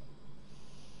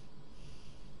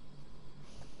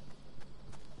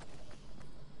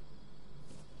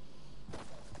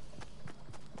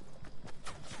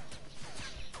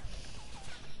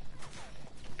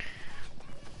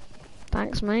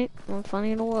 Thanks, mate. I'm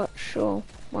funny to watch, sure.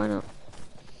 Why not?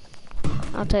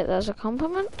 I'll take that as a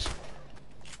compliment.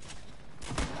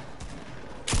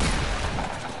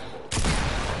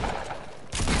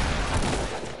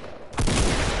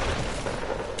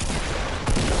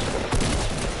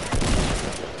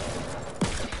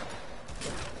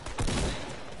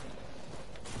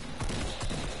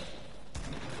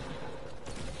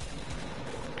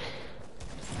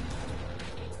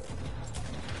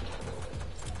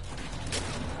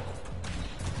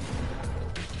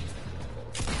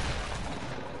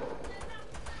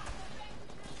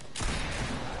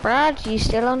 Brad, you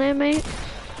still on there, mate?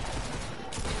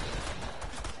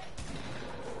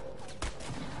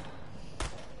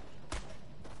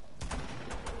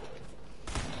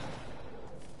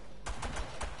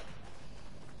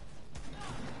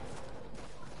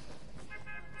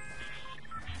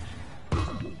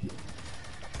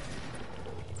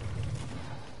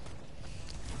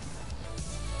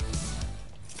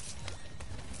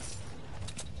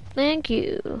 Thank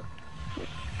you.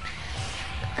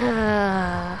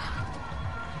 I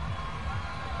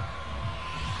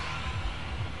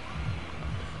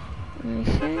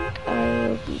think I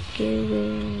will be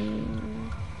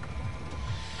going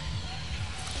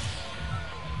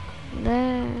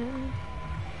there.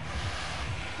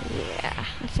 Yeah,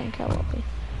 I think I will be.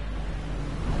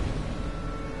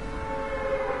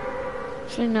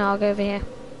 So no, I'll go over here.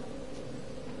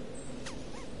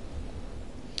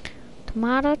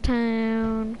 Tomato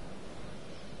Town.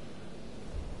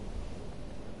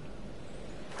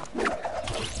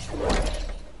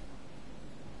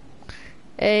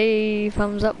 Hey,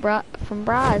 thumbs up from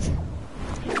Brad.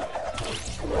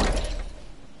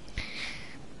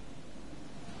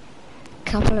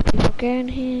 Couple of people going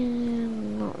here,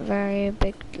 not very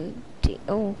big deal.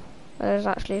 Oh, there's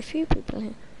actually a few people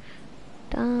here.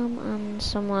 Damn, and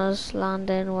someone's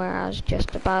landing where I was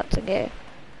just about to go.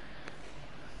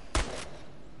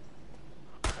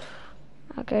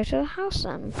 I'll go to the house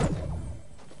then.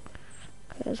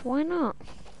 Because why not?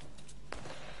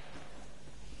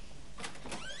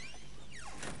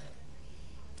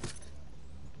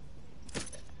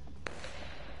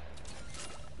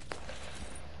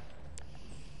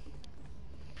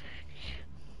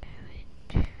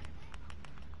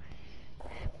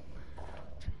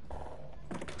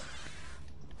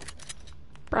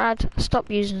 Brad, stop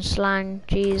using slang,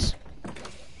 jeez.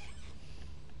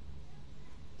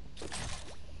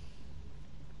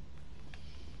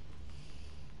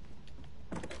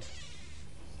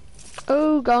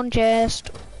 Oh, gone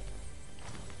chest.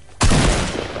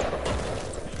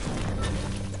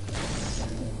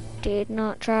 Did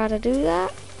not try to do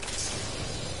that.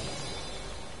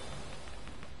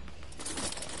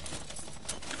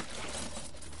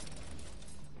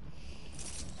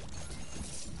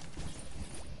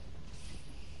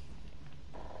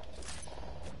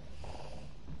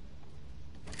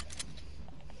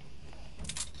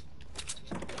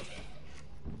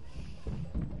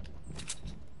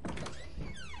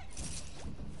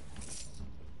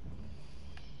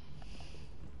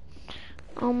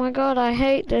 Oh my god, I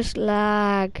hate this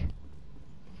lag.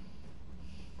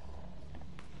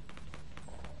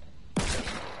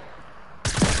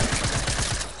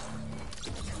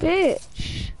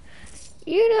 Bitch,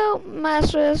 you don't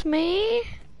mess with me.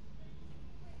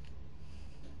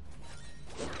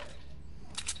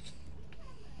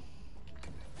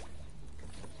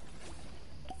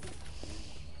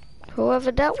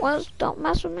 Whoever that was, don't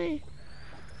mess with me.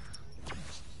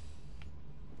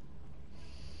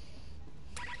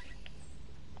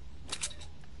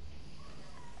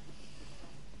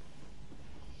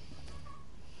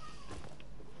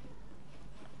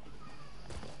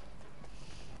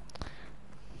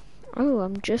 Oh,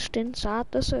 I'm just inside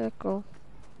the circle.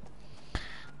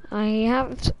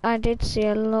 I did see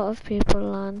a lot of people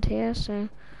land here, so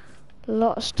a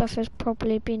lot of stuff has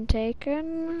probably been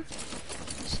taken.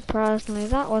 Surprisingly,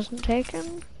 that wasn't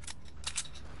taken.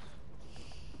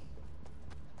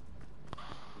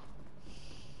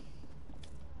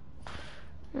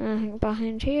 Anything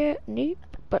behind here? Nope.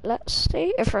 But let's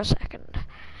stay here for a second.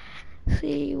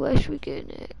 See, where should we go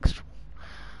next?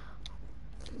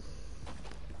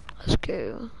 Let's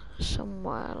go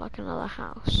somewhere like another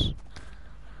house.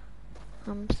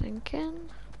 I'm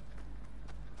thinking.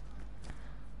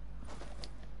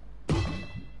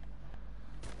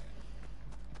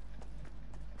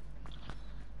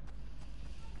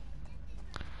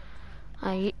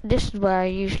 This is where I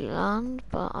usually land,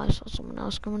 but I saw someone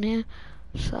else coming here,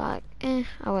 so I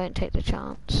won't take the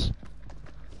chance.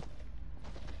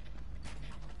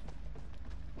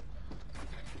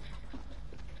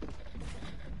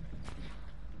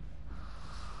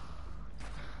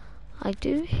 I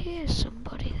do hear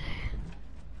somebody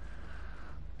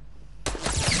there.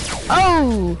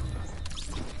 Oh!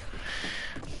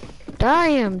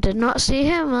 Damn, did not see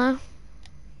him, huh?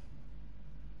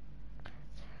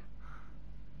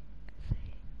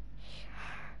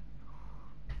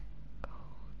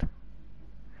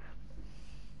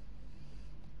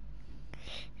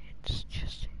 It's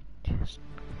just.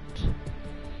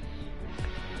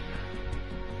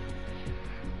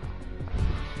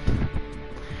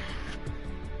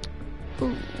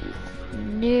 Ooh,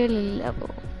 nearly level.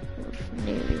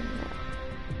 Nearly level.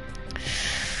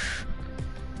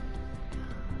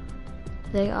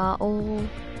 They are all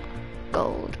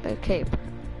gold. Okay.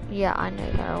 Yeah, I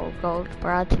know they're all gold,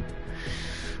 Brad.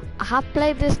 I have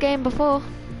played this game before.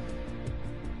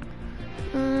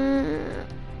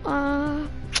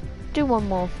 Do one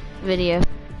more video.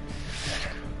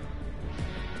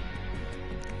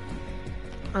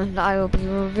 And I will be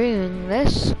reviewing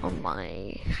this on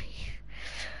my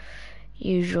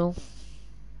usual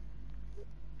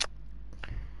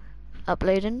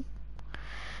uploading.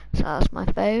 So that's my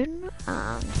phone,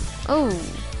 and oh,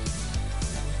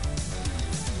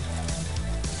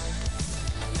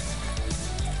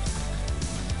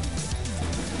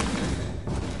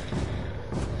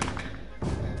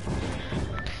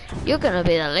 you're gonna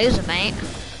be the loser, mate.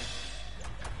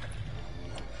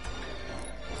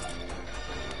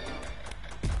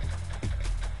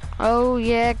 Oh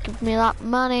yeah, give me that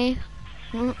money.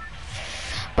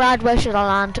 Brad, where should I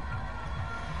land?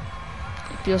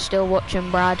 If you're still watching,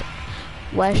 Brad,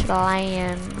 where should I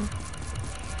land?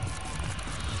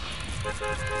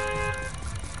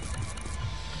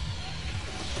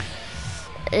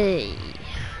 Hey,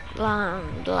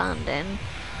 landing.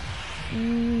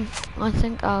 I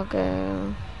think I'll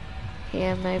go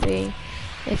here maybe,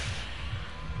 if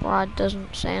Brad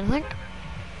doesn't say anything.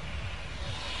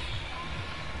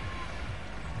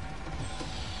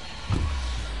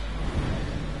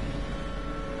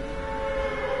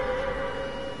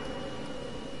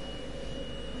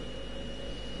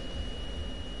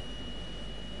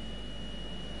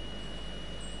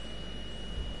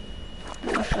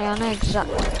 Actually, I know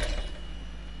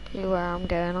exactly where I'm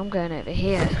going. I'm going over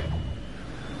here.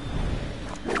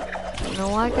 You know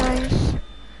why, guys?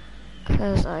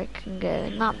 Because I can go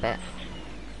in that bit.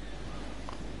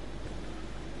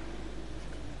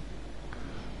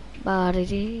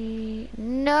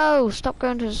 No! Stop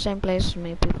going to the same place as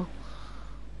me, people.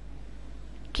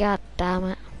 God damn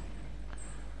it.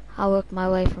 I'll work my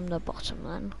way from the bottom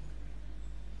then.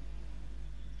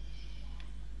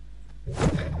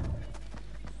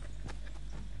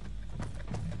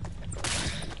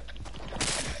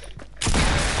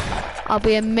 I'll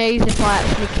be amazed if I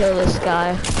actually kill this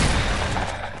guy.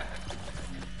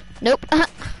 Nope.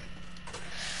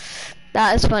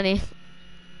 That is funny.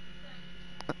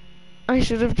 I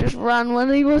should have just ran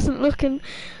when he wasn't looking.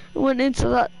 Went into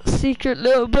that secret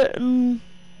little bit and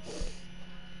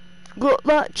got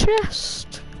that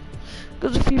chest.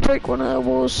 Because if you break one of the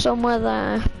walls somewhere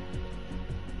there.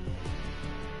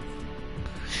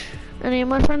 Any of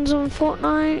my friends on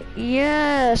Fortnite?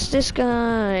 Yes, this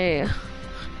guy.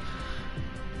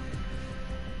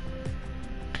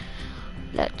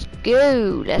 Let's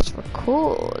go, let's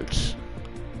record.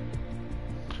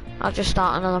 I'll just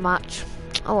start another match.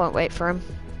 I won't wait for him,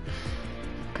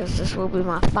 because this will be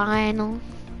my final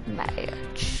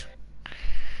match.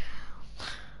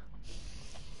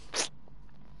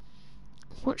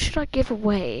 What should I give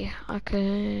away? I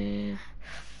could...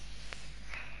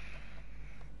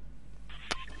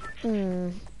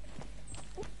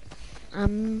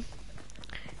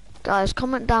 Guys,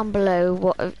 comment down below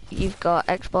what you've got,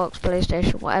 Xbox,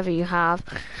 PlayStation, whatever you have.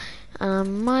 And I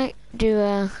might do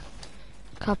a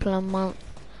couple of months,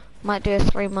 might do a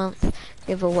 3-month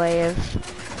giveaway of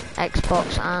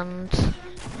Xbox and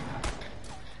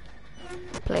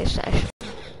PlayStation.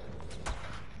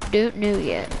 Don't know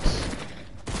yet.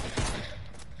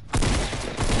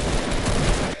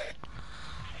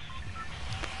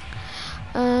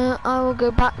 I will go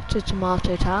back to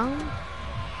Tomato Town,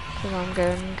 because I'm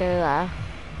going to go there.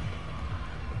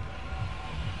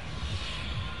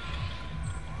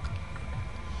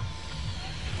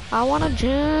 I want to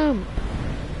jump.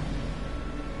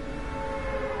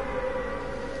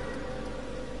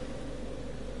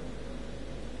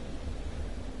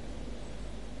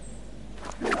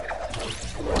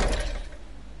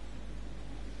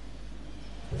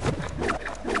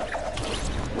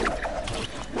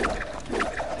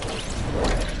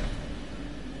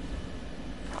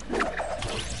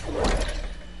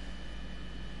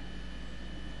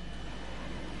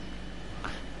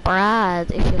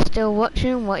 Brad, if you're still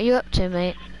watching, what are you up to,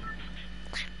 mate?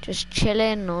 Just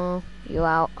chilling, or you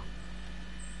out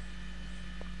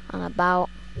and about?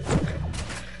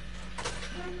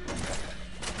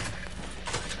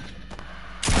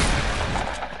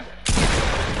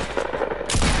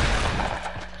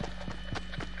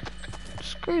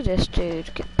 Screw this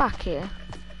dude, get back here.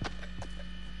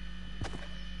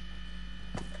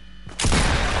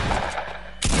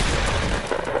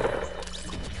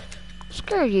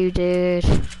 Screw you, dude.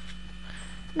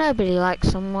 Nobody likes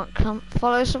someone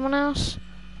follow someone else.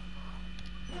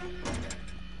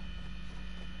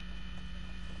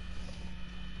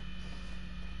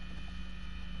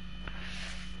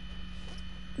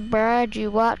 Brad,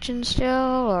 you watching still,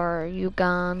 or are you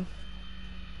gone?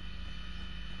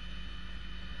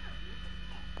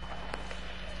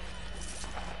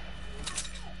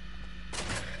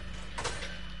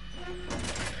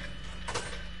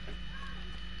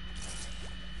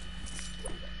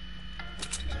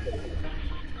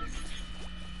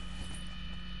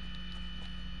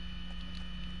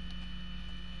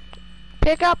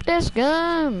 Pick up this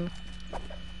gun!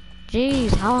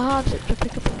 Jeez, how hard is it to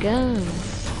pick up a gun?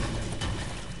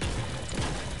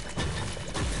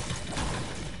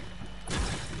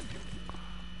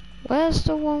 Where's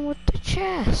the one with the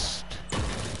chest?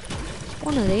 It's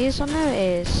one of these, I know it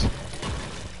is.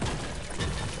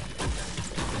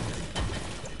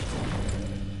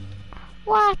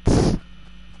 What?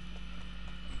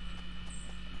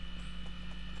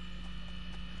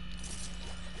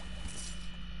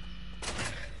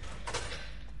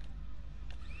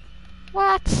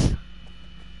 What?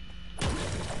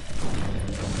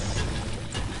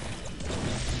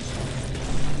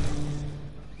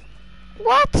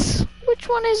 What? Which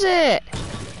one is it?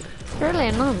 It's really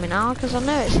annoying me now because I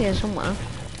know it's here somewhere.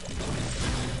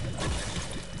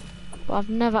 But I've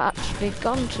never actually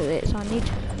gone to it, so I need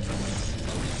to.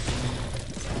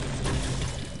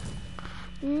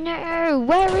 No,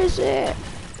 where is it?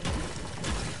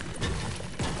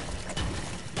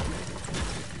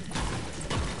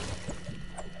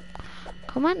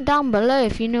 Comment down below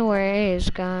if you know where it is,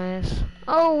 guys.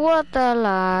 Oh, what the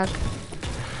lag.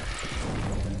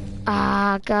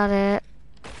 Ah, got it.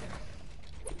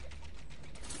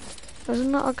 There's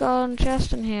not a golden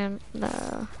chest in here.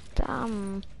 No,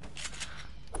 damn.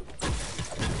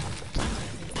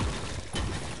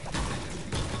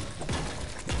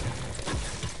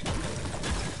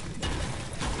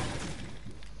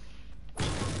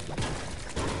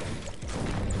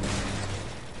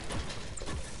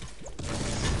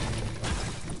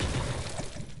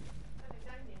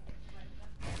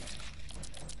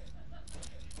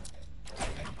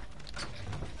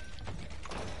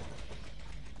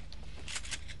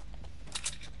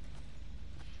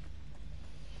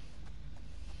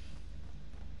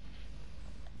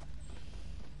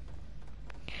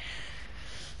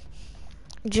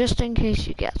 Just in case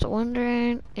you guys are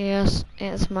wondering, yes,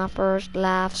 it's my first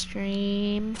live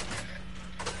stream.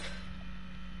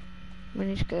 We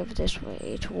need to go over this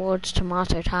way towards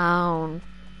Tomato Town.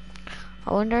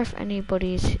 I wonder if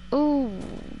anybody's. Ooh,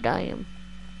 damn.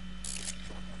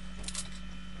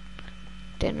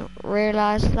 Didn't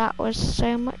realize that was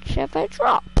so much of a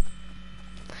drop.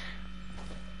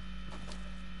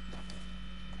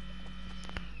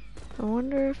 I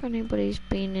wonder if anybody's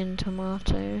been in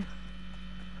Tomato.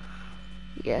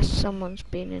 Yes, someone's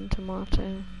been in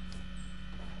Tomato.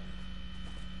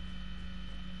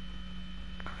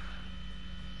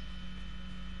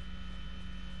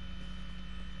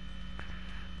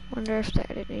 Wonder if they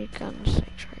had any guns they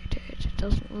traded. It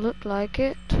doesn't look like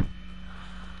it.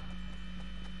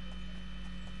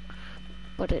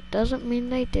 But it doesn't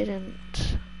mean they didn't.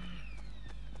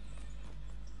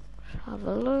 Let's have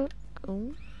a look.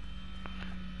 Ooh.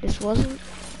 This wasn't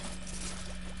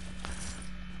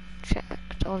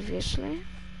checked, obviously.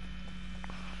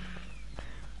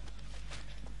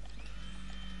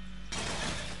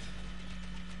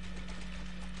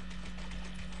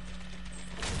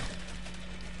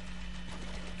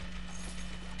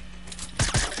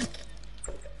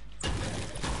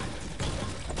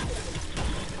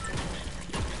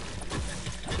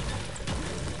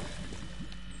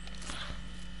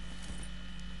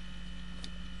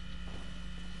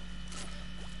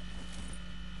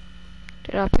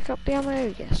 Did I pick up the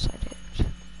ammo? Yes, I did.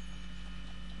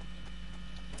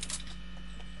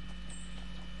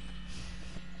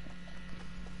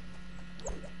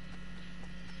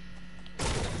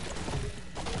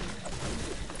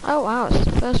 Oh wow, it's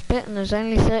the first bit and there's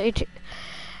only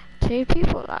 32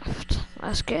 people left.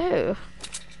 Let's go.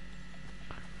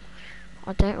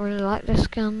 I don't really like this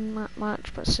gun that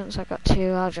much, but since I got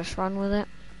 2, I'll just run with it.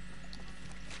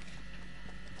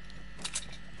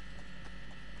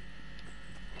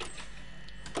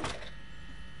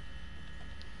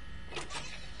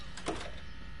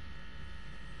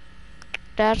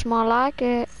 That's more like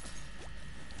it.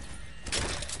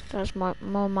 That's more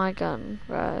my gun,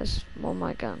 guys. More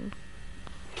my gun.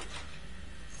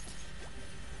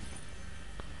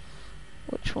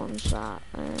 Which one's that?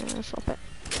 Stop it.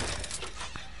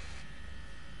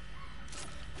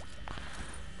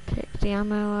 Pick the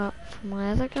ammo up for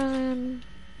my other gun.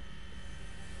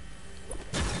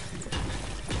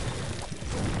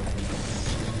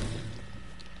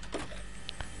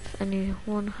 If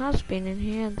anyone has been in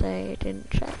here, they didn't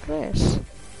check this.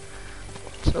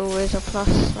 It's always a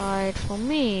plus side for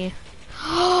me.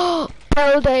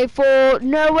 Build a fort,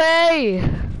 no way!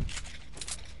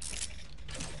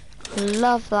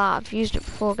 Love that, I've used it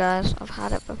before guys, I've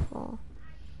had it before.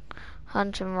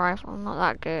 Hunting rifle, not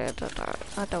that good,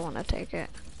 I don't want to take it.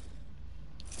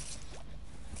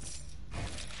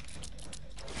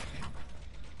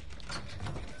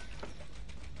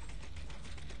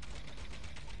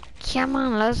 Come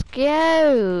on, let's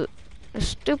go! A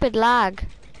stupid lag.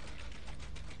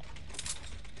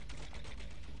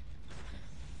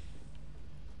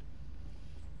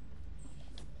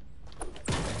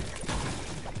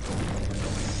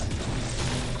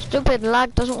 Stupid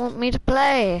lag doesn't want me to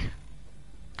play.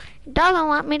 It doesn't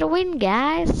want me to win,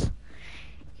 guys.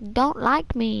 It don't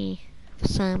like me for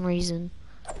some reason.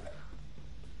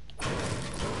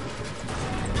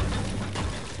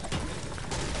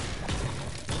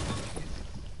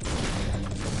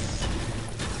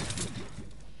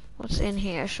 What's in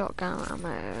here? Shotgun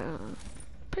ammo.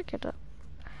 Pick it up.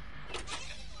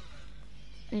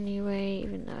 Anyway,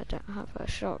 even though I don't have a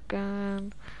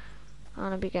shotgun, I'm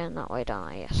gonna be going that way, don't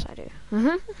I? Yes, I do.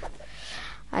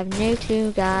 I have no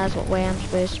clue, guys, what way I'm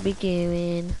supposed to be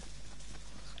going.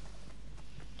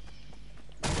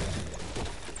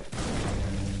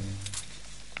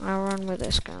 I'll run with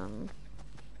this gun.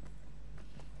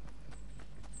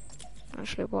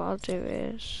 Actually, what I'll do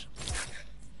is...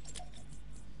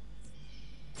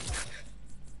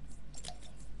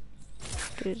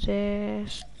 do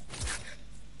this.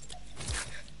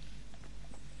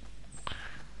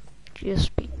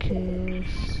 Just because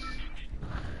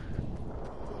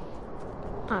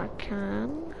I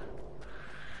can.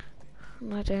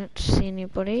 And I don't see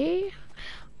anybody.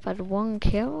 I've had one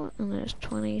kill and there's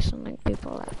 20 something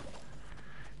people left.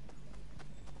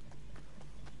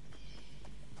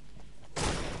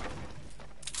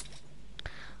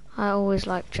 I always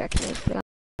like checking these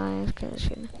guys because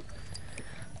you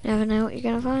never know what you're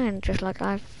gonna find, just like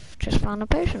I've just found a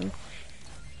potion.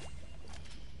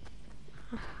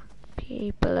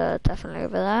 People are definitely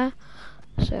over there,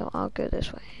 so I'll go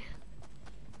this way.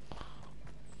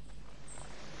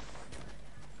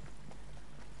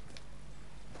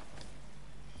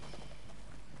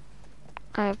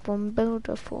 I have one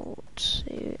builder fort,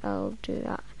 so I'll do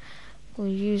that. We'll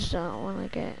use that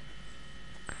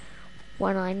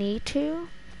when I need to.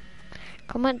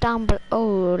 Comment down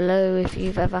below if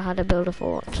you've ever had a builder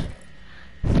fort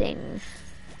thing.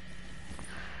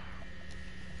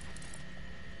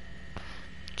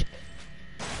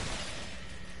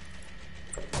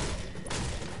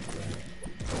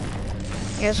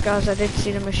 Yes guys, I did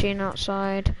see the machine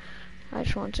outside. I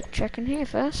just wanted to check in here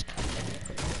first.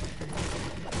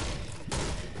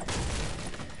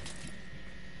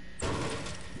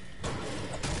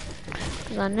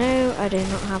 Because I know I do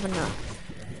not have enough.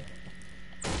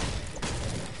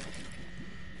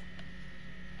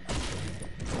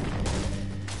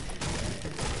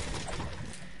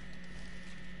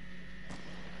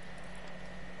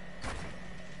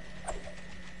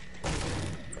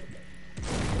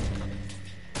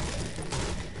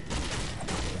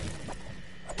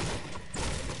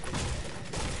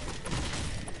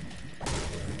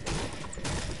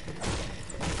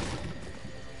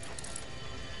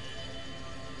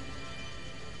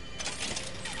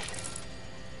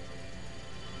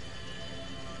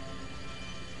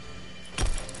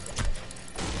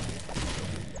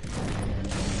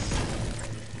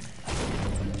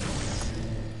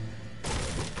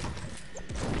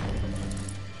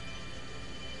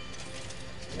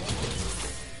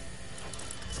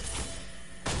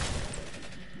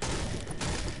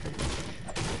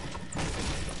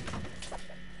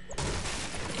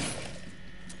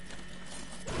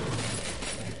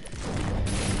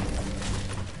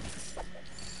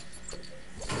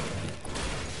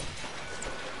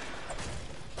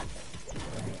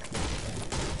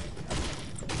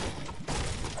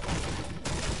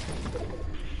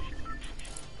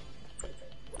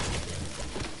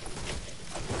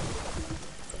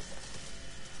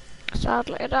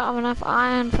 Sadly, I don't have enough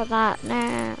iron for that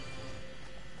now.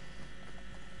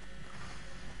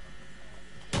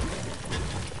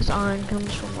 This iron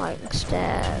comes from like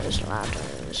stairs,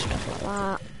 ladders, stuff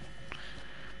like that.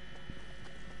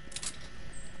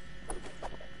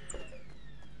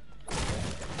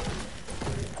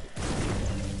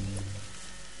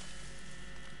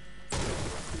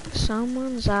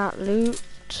 Someone's at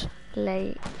Loot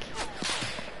Lake.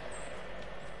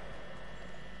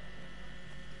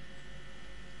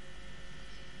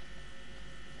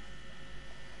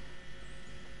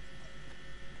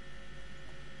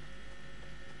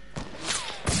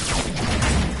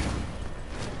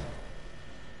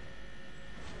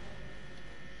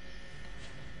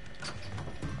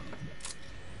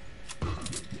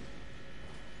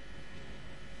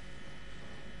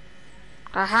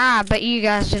 Aha, but you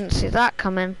guys didn't see that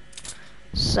coming.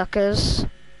 Suckers.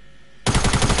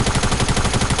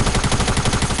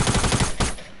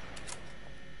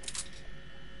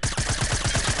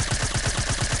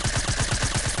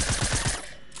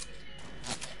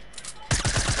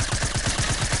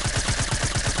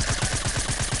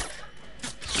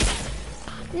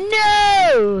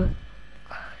 No!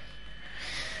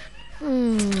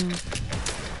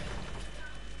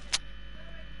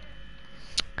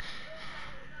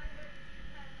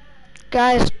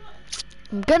 Guys,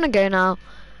 I'm gonna go now.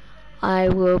 I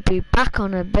will be back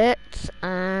on a bit,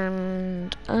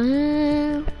 and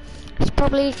it's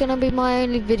probably gonna be my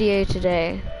only video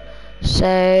today.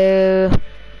 So,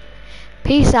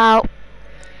 peace out.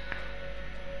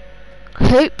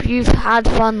 Hope you've had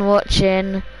fun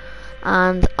watching,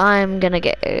 and I'm gonna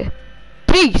go.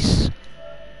 Peace!